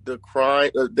the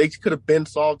crime? They could have been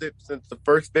solved it since the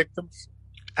first victims?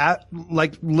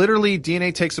 Literally,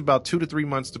 DNA takes about 2 to 3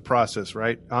 months to process,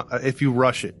 right? If you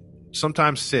rush it,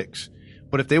 sometimes 6.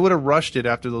 But if they would have rushed it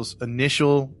after those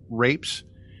initial rapes,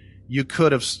 you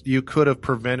could have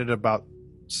prevented about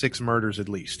 6 murders at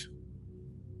least.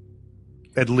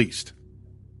 At least.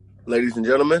 Ladies and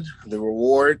gentlemen, the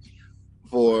reward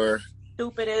for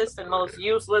stupidest and most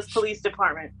useless police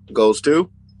department goes to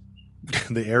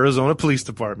the Arizona Police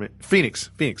Department. Phoenix,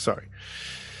 sorry.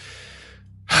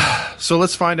 So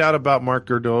let's find out about Mark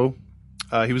Gerdeau.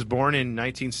 He was born in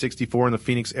 1964 in the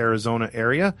Phoenix, Arizona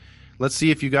area. Let's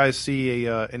see if you guys see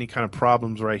any kind of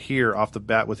problems right here off the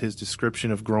bat with his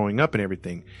description of growing up and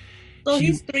everything. So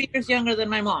he's 3 years younger than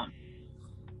my mom.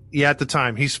 Yeah, at the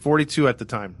time. He's 42 at the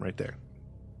time, right there.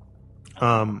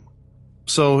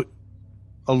 So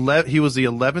he was the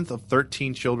 11th of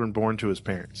 13 children born to his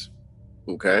parents.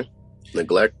 Okay.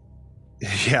 Neglect.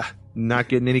 Yeah, not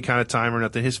getting any kind of time or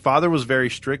nothing. His father was very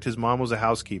strict. His mom was a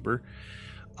housekeeper.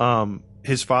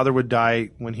 His father would die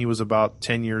when he was about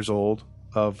 10 years old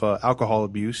of alcohol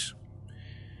abuse.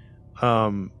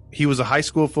 He was a high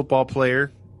school football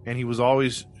player, and he was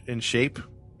always in shape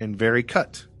and very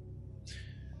cut.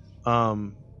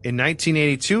 In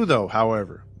 1982, though,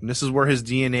 however, and this is where his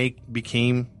DNA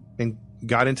became and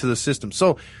got into the system.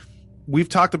 So we've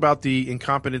talked about the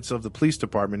incompetence of the police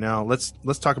department. Now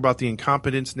let's talk about the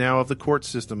incompetence now of the court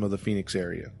system of the Phoenix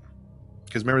area.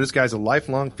 Because remember, this guy's a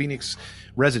lifelong Phoenix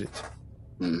resident.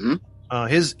 Mm-hmm.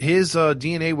 His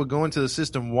DNA would go into the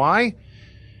system. Why?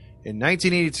 In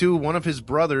 1982, one of his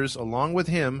brothers, along with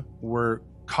him, were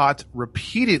caught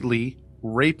repeatedly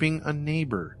raping a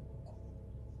neighbor.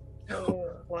 Oh,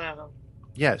 wow.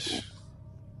 Yes.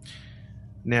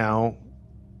 Now,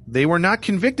 they were not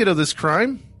convicted of this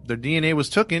crime. Their DNA was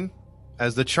taken,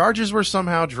 as the charges were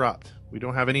somehow dropped. We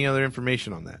don't have any other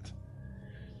information on that.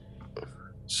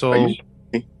 So,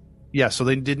 yeah, so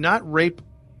they did not rape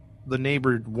the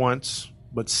neighbor once,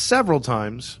 but several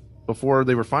times before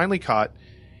they were finally caught,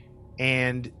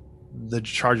 and the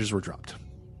charges were dropped.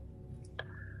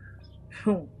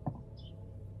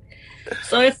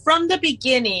 So if from the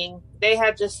beginning they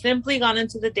had just simply gone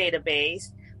into the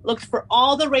database, looked for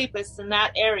all the rapists in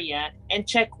that area, and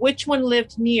checked which one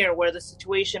lived near where the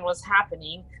situation was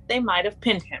happening, they might have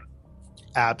pinned him.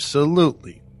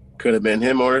 Absolutely. Could have been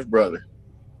him or his brother.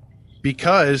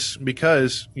 Because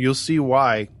you'll see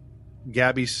why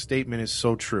Gabby's statement is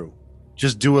so true.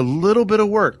 Just do a little bit of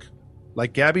work,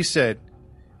 like Gabby said,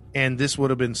 and this would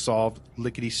have been solved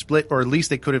lickety split, or at least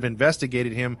they could have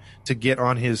investigated him to get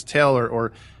on his tail,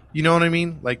 or you know what I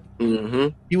mean? Like,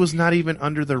 he was not even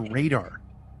under the radar.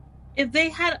 If they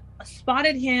had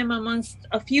spotted him amongst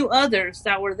a few others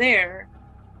that were there,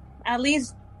 at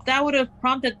least that would have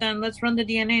prompted them, let's run the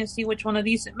DNA and see which one of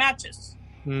these it matches.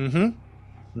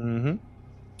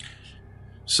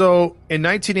 So in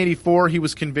 1984, he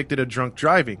was convicted of drunk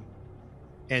driving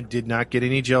and did not get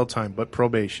any jail time, but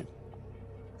probation.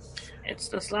 It's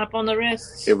the slap on the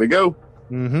wrist. Here we go.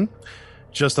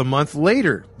 Just a month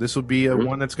later, this will be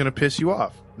one that's going to piss you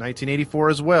off. 1984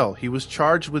 as well. He was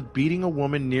charged with beating a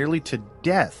woman nearly to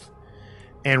death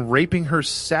and raping her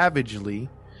savagely,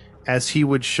 as he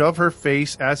would shove her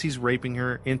face as he's raping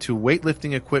her into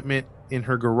weightlifting equipment in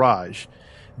her garage,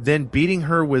 then beating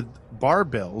her with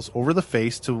barbells over the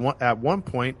face to at one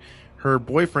point her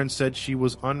boyfriend said she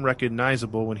was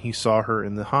unrecognizable when he saw her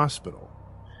in the hospital.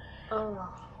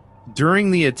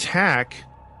 During the attack,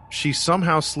 she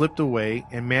somehow slipped away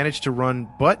and managed to run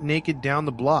butt naked down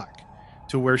the block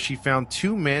to where she found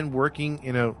two men working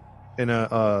in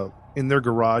their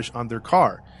garage on their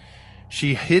car.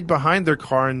 She hid behind their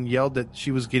car and yelled that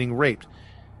she was getting raped.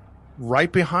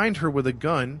 Right behind her with a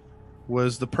gun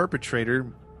was the perpetrator,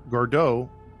 Gordeau,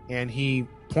 and he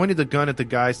pointed the gun at the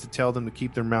guys to tell them to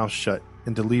keep their mouths shut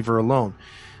and to leave her alone.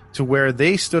 To where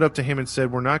they stood up to him and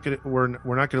said, "We're not going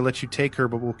to let you take her,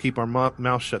 but we'll keep our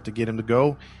mouth shut," to get him to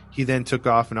go. He then took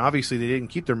off, and obviously they didn't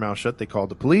keep their mouth shut. They called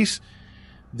the police.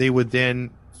 They would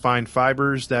then find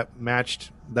fibers that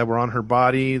were on her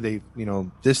body. They,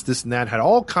 this and that, had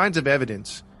all kinds of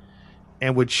evidence,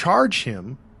 and would charge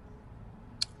him.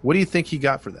 What do you think he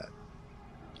got for that?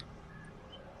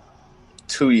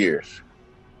 2 years.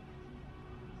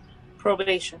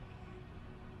 Probation.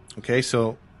 Okay,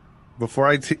 so before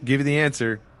I give you the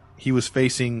answer, he was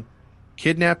facing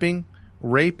kidnapping,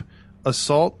 rape,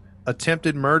 assault,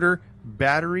 attempted murder,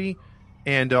 battery,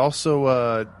 and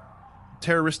also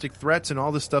terroristic threats and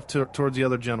all this stuff towards the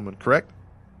other gentleman, correct?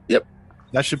 Yep.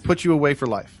 That should put you away for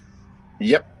life.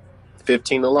 Yep.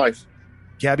 15 to life.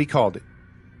 Gabby called it.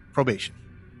 Probation.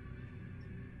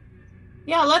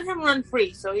 Yeah, let him run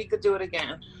free so he could do it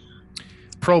again.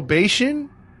 Probation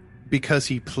because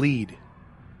he pleaded.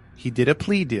 He did a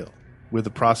plea deal with the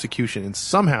prosecution, and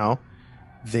somehow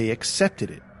they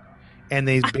accepted it. And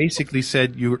they basically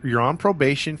said, you're on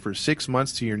probation for 6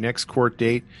 months to your next court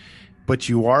date, but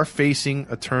you are facing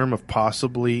a term of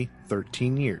possibly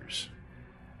 13 years.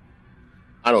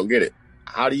 I don't get it.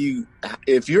 How do you,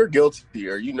 if you're guilty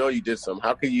or you did something,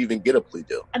 how can you even get a plea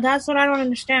deal? And that's what I don't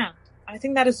understand. I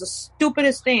think that is the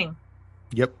stupidest thing.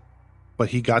 Yep. But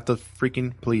he got the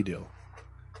freaking plea deal.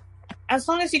 As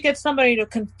long as you get somebody to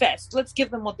confess, let's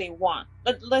give them what they want.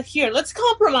 Let's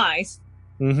compromise.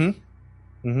 Stupid.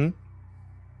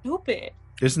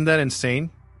 Isn't that insane?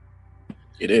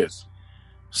 It is.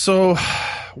 So,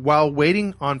 while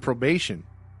waiting on probation,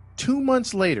 2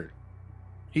 months later,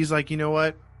 he's like, you know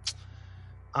what?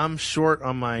 I'm short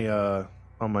on my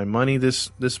money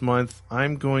this month.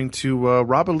 I'm going to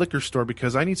rob a liquor store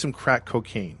because I need some crack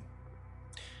cocaine.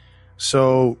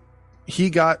 So he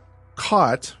got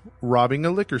caught robbing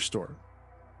a liquor store,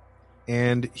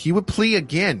 and he would plea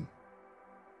again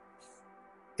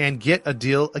and get a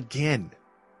deal again.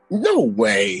 No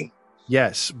way.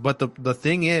 Yes, but the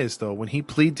thing is, though, when he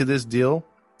pleaded to this deal,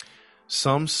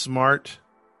 some smart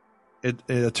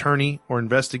attorney or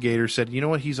investigator said, you know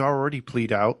what, he's already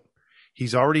plead out.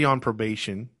 He's already on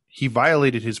probation. He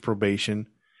violated his probation.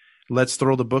 Let's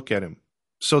throw the book at him.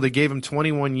 So they gave him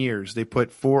 21 years. They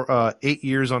put 8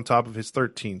 years on top of his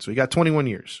 13. So he got 21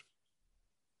 years.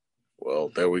 Well,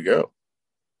 there we go.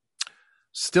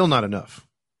 Still not enough.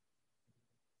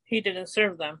 He didn't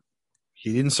serve them.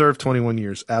 He didn't serve 21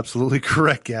 years. Absolutely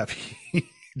correct, Gabby.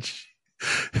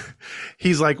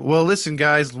 He's like, well, listen,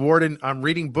 guys, Warden, I'm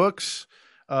reading books.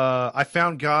 I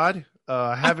found God.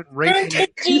 I haven't raped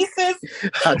Jesus.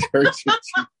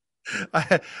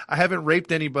 I haven't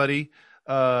raped anybody.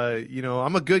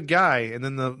 I'm a good guy. And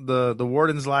then the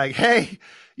warden's like, hey,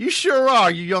 you sure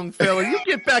are, you young fella. You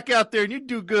get back out there and you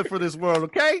do good for this world,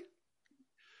 okay?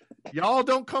 Y'all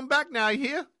don't come back now, you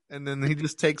hear? And then he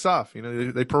just takes off.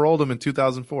 They paroled him in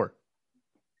 2004.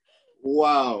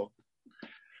 Wow.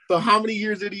 So how many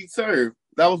years did he serve?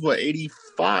 That was what,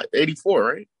 85, 84,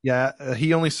 right? Yeah,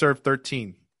 he only served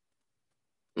 13.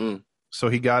 Mm. So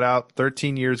he got out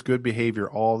 13 years, good behavior,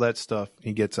 all that stuff.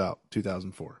 He gets out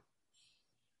 2004.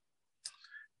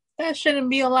 That shouldn't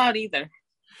be allowed either.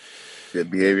 Good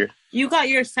behavior. You got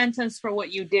your sentence for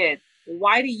what you did.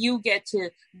 Why do you get to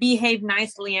behave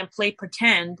nicely and play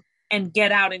pretend and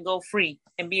get out and go free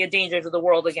and be a danger to the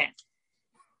world again?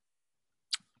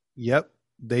 Yep.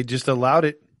 They just allowed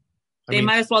it. They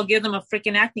might as well give them a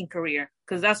freaking acting career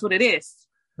because that's what it is.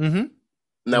 Mm-hmm.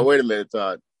 Now, wait a minute,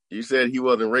 Todd. You said he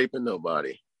wasn't raping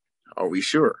nobody. Are we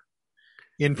sure?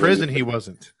 In prison, he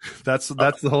wasn't. That's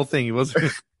the whole thing. He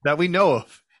wasn't that we know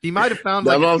of. He might have found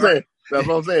That's like what I'm saying. That's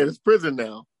what I'm saying. It's prison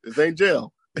now. This ain't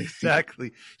jail.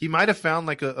 Exactly. He might have found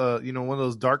like a one of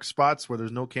those dark spots where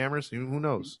there's no cameras. Who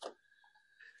knows?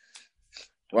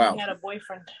 Wow. He had a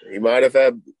boyfriend. He might have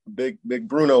had big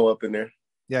Bruno up in there.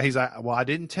 Yeah, he's like, well, I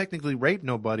didn't technically rape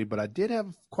nobody, but I did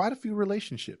have quite a few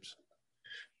relationships.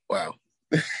 Wow.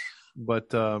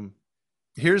 But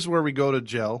here's where we go to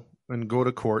jail and go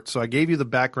to court. So I gave you the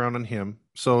background on him.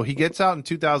 So he gets out in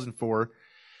 2004.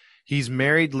 He's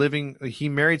married, he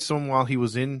married someone while he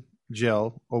was in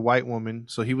jail, a white woman.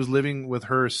 So he was living with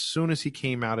her as soon as he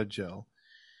came out of jail.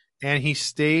 And he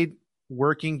stayed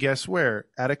working, guess where?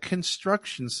 At a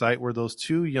construction site where those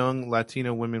two young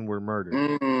Latino women were murdered.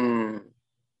 Mm.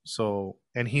 So,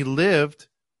 and he lived,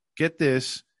 get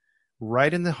this,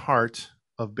 right in the heart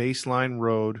of Baseline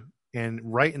Road and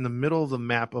right in the middle of the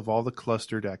map of all the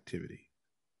clustered activity.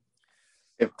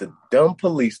 If the dumb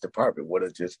police department would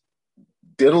have just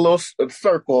did a little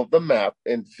circle of the map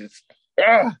and just,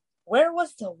 Where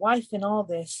was the wife in all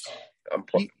this? I'm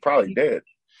probably dead.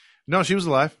 No, she was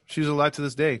alive. She was alive to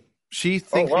this day. She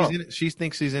thinks she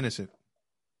thinks he's innocent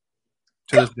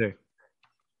to this day.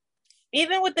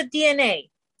 Even with the DNA.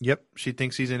 Yep, she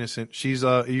thinks he's innocent. She's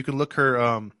you can look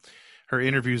her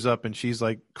interviews up, and she's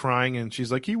like crying, and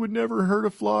she's like, he would never hurt a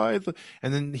fly.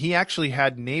 And then he actually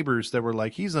had neighbors that were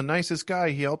like, he's the nicest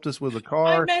guy. He helped us with a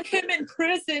car. I met him in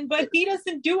prison, but he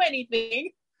doesn't do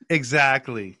anything.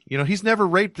 Exactly. He's never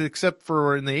raped except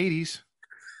for in the 80s.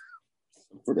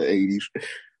 For the 80s.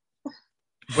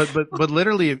 But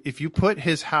literally, if you put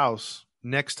his house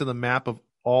next to the map of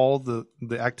all the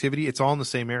activity, it's all in the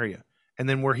same area. And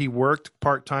then where he worked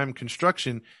part-time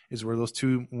construction is where those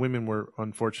two women were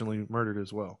unfortunately murdered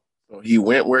as well. He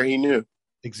went where he knew.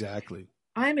 Exactly.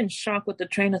 I'm in shock with the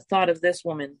train of thought of this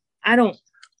woman. I don't.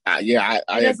 I it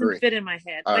doesn't agree. fit in my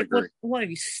head. I agree. What are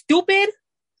you, stupid?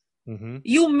 Mm-hmm.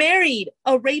 You married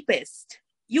a rapist.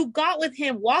 You got with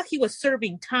him while he was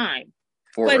serving time.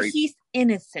 But he's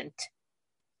innocent.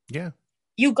 Yeah.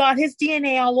 You got his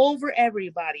DNA all over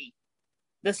everybody.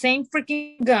 The same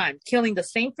freaking gun, killing the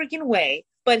same freaking way,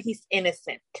 but he's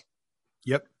innocent.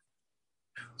 Yep.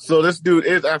 So this dude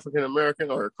is African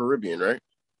American or Caribbean, right?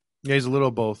 Yeah, he's a little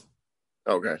of both.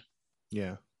 Okay.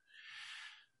 Yeah.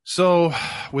 So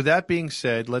with that being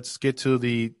said, let's get to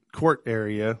the court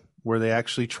area where they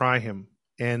actually try him.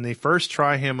 And they first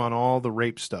try him on all the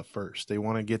rape stuff first. They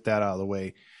want to get that out of the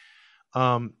way.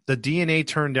 The DNA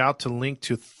turned out to link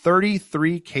to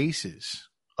 33 cases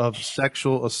of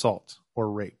sexual assault or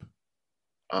rape.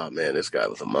 Oh, man, this guy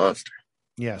was a monster.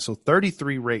 Yeah, so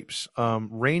 33 rapes.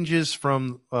 Ranges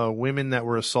from women that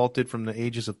were assaulted from the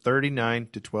ages of 39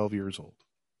 to 12 years old.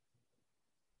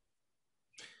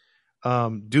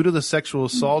 Due to the sexual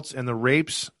assaults and the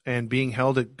rapes and being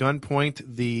held at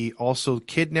gunpoint, the also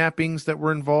kidnappings that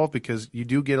were involved, because you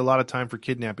do get a lot of time for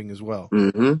kidnapping as well.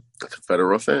 Mm-hmm. That's a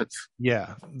federal offense.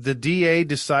 Yeah. The DA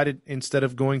decided instead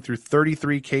of going through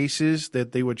 33 cases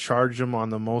that they would charge them on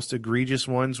the most egregious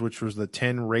ones, which was the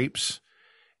 10 rapes,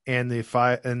 and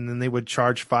then they would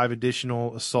charge 5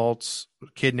 additional assaults,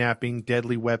 kidnapping,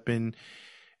 deadly weapon,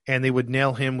 and they would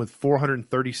nail him with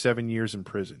 437 years in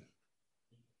prison.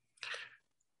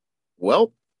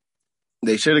 Well,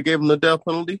 they should have given him the death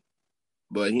penalty,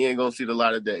 but he ain't gonna see the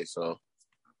light of day. So,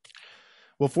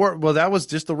 well, that was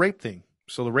just the rape thing.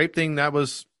 So the rape thing,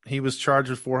 he was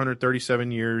charged with 437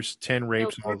 years, 10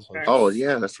 rapes. Oh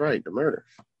yeah, that's right, the murder.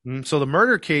 So the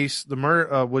murder case,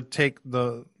 would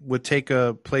take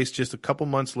a place just a couple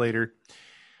months later.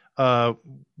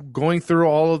 Going through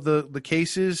all of the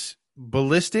cases,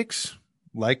 ballistics,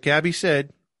 like Gabby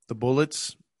said, the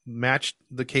bullets matched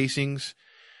the casings.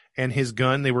 And his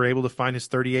gun, they were able to find his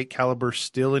 .38 caliber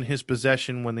still in his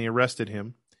possession when they arrested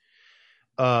him.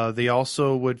 They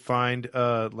also would find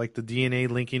like the DNA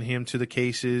linking him to the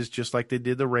cases, just like they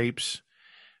did the rapes,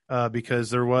 because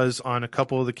there was on a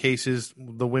couple of the cases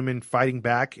the women fighting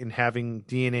back and having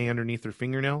DNA underneath their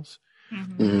fingernails.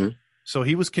 Mm-hmm. Mm-hmm. So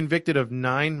he was convicted of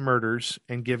 9 murders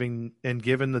and given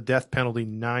the death penalty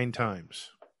 9 times.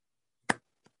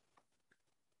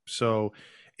 So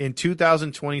in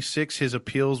 2026, his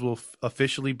appeals will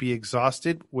officially be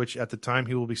exhausted, which at the time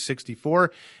he will be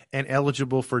 64 and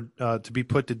eligible for to be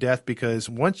put to death, because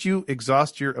once you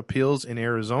exhaust your appeals in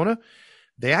Arizona,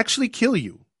 they actually kill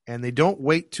you and they don't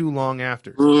wait too long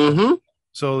after. Mm-hmm.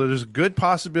 So there's a good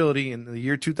possibility in the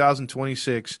year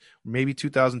 2026, maybe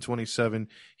 2027,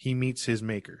 he meets his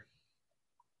maker.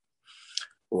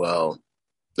 Well,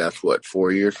 that's what,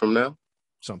 4 years from now?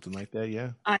 Something like that, yeah.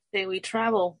 I say we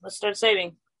travel. Let's start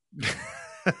saving.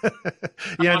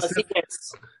 Yeah,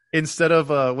 instead of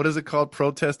what is it called,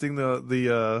 protesting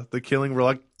the killing, we're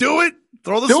like, do it,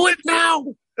 do it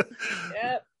now,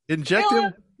 Yep. inject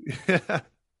him.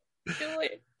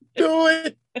 Do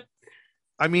it.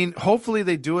 I mean, hopefully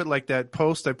they do it like that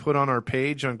post I put on our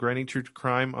page on Grinding True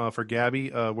Crime for Gabby,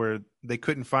 where they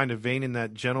couldn't find a vein in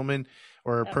that gentleman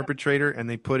or a perpetrator, and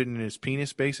they put it in his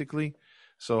penis, basically.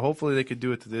 So hopefully they could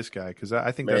do it to this guy, because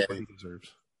I think that's what he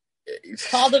deserves.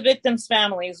 Call the victims'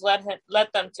 families. Let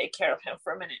them take care of him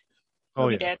for a minute. Oh,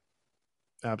 yeah. Dead.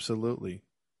 Absolutely.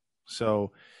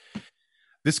 So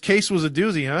this case was a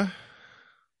doozy, huh?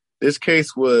 This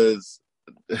case was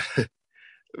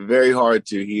very hard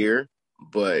to hear,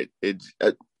 but it.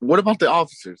 What about the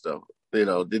officers, though? You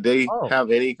know, did they have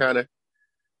any kind of?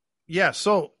 Yeah.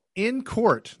 So in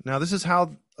court, now this is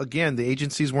how, again, the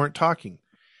agencies weren't talking.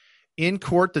 In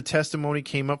court, the testimony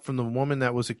came up from the woman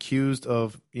that was accused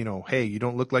of, hey, you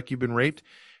don't look like you've been raped.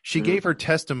 She gave her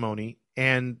testimony,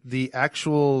 and the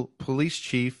actual police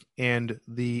chief and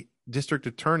the district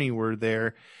attorney were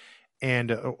there,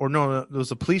 and it was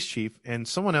the police chief and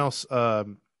someone else,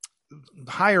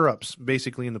 higher ups,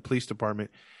 basically in the police department,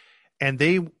 and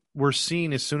they were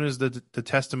seen as soon as the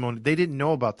testimony. They didn't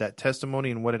know about that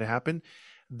testimony and what had happened.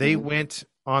 They went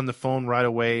on the phone right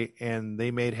away, and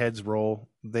they made heads roll.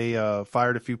 They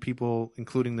fired a few people,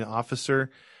 including the officer.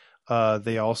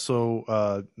 They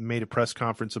also made a press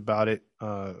conference about it,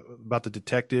 about the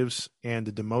detectives and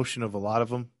the demotion of a lot of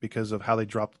them because of how they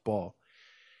dropped the ball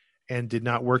and did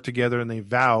not work together. And they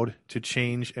vowed to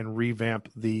change and revamp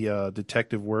the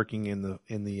detective working in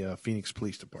the Phoenix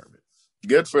Police Department.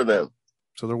 Good for them.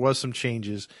 So there was some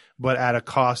changes, but at a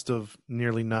cost of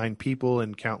nearly 9 people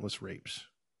and countless rapes.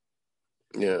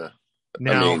 Yeah.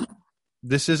 Now,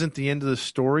 this isn't the end of the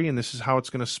story, and this is how it's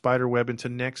going to spiderweb into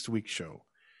next week's show.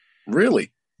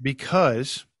 Really?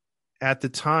 Because at the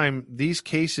time, these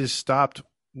cases stopped,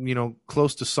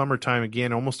 close to summertime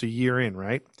again, almost a year in,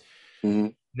 right?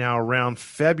 Mm-hmm. Now, around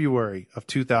February of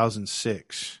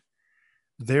 2006,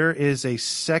 there is a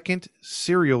second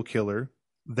serial killer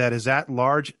that is at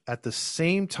large at the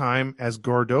same time as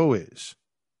Gordeau is,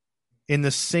 in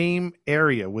the same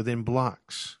area within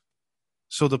blocks.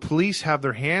 So the police have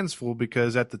their hands full,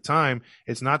 because at the time,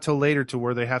 it's not till later to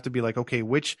where they have to be like, okay,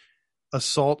 which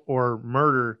assault or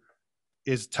murder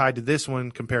is tied to this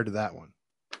one compared to that one?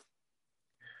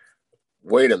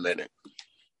 Wait a minute.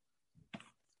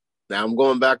 Now I'm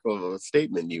going back on a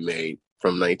statement you made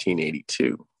from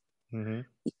 1982. Mm-hmm.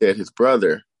 You said his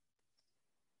brother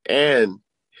and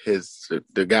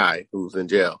the guy who's in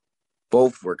jail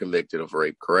both were convicted of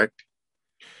rape, correct?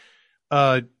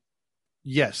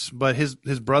 Yes, but his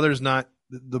brother's not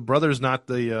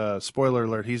the spoiler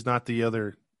alert. He's not the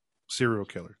other serial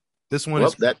killer. This one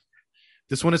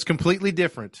is completely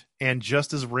different and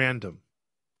just as random.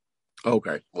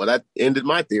 Okay, well that ended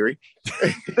my theory.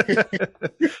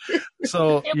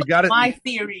 So you got it. My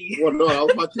theory. Well, no, that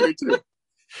was my theory too.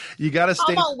 You got to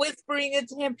stay. How about whispering it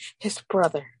to him? His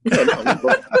brother. No,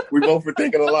 we both were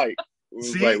thinking alike.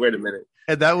 We were like, wait a minute.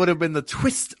 And that would have been the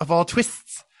twist of all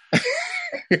twists.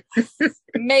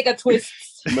 Mega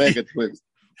twists. Mega twist.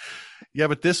 Yeah,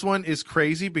 but this one is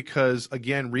crazy because,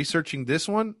 again, researching this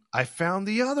one, I found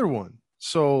the other one.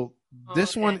 So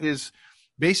this one is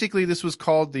basically, this was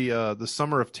called the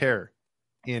Summer of Terror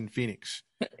in Phoenix.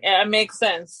 Yeah, it makes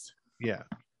sense. Yeah.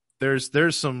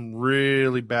 There's some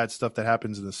really bad stuff that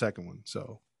happens in the second one.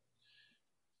 So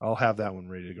I'll have that one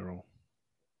ready to go.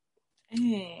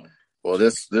 Dang. Well,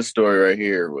 this story right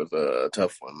here was a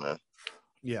tough one, man.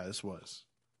 Yeah, this was.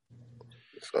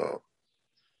 So,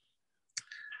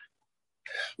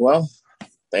 well,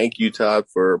 thank you, Todd,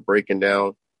 for breaking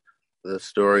down the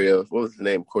story of, what was his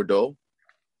name? Gordeau?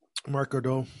 Mark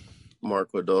Gordeau.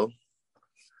 Mark Gordeau.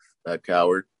 That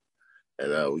coward.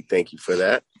 And we thank you for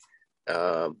that.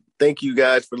 Thank you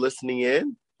guys for listening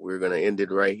in. We're going to end it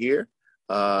right here.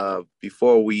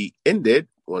 Before we end it,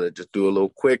 I want to just do a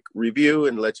little quick review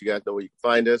and let you guys know where you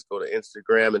can find us. Go to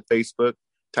Instagram and Facebook,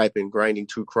 type in Grinding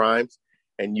True Crimes.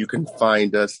 and you can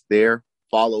find us there.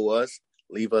 Follow us,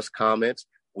 leave us comments.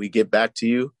 We get back to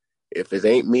you. If it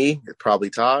ain't me, it's probably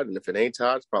Todd. And if it ain't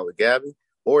Todd, it's probably Gabby.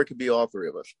 Or it could be all three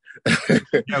of us.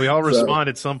 Yeah, we all respond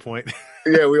at some point.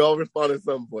 Yeah, we all respond at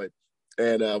some point.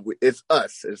 And it's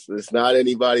us. It's not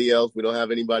anybody else. We don't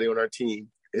have anybody on our team.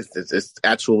 It's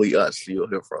actually us you'll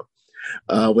hear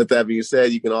from. With that being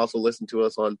said, you can also listen to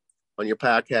us on your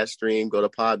podcast stream. Go to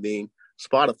Podbean,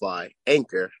 Spotify,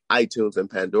 Anchor, iTunes, and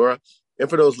Pandora. And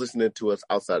for those listening to us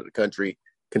outside of the country,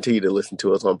 continue to listen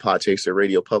to us on Podchaser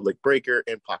Radio, Public Breaker,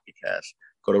 and Pocket Cast.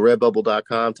 Go to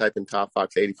redbubble.com, type in Top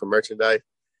Fox 80 for merchandise.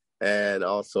 And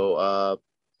also,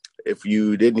 if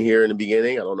you didn't hear in the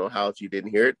beginning, I don't know how if you didn't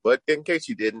hear it, but in case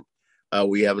you didn't,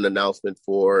 we have an announcement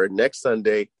for next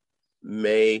Sunday,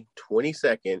 May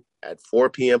 22nd at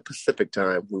 4 p.m. Pacific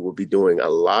time. We will be doing a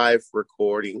live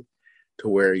recording to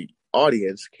where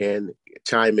audience can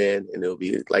chime in, and it'll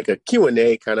be like a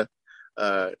Q&A kind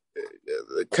of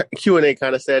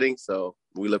setting. So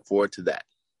we look forward to that.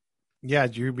 Yeah,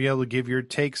 you'll be able to give your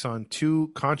takes on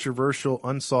two controversial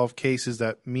unsolved cases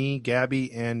that me,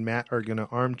 Gabby, and Matt are going to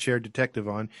armchair detective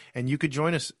on, and you could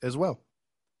join us as well.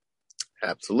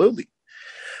 Absolutely.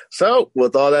 So,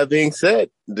 with all that being said,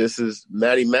 this is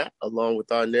Matty Matt, along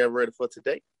with our narrator for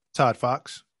today, Todd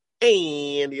Fox.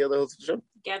 And the other host of the show,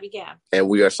 Gabby Gab. And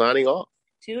we are signing off.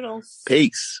 Toodles.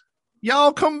 Peace.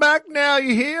 Y'all come back now,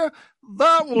 you hear?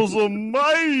 That was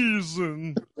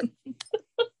amazing.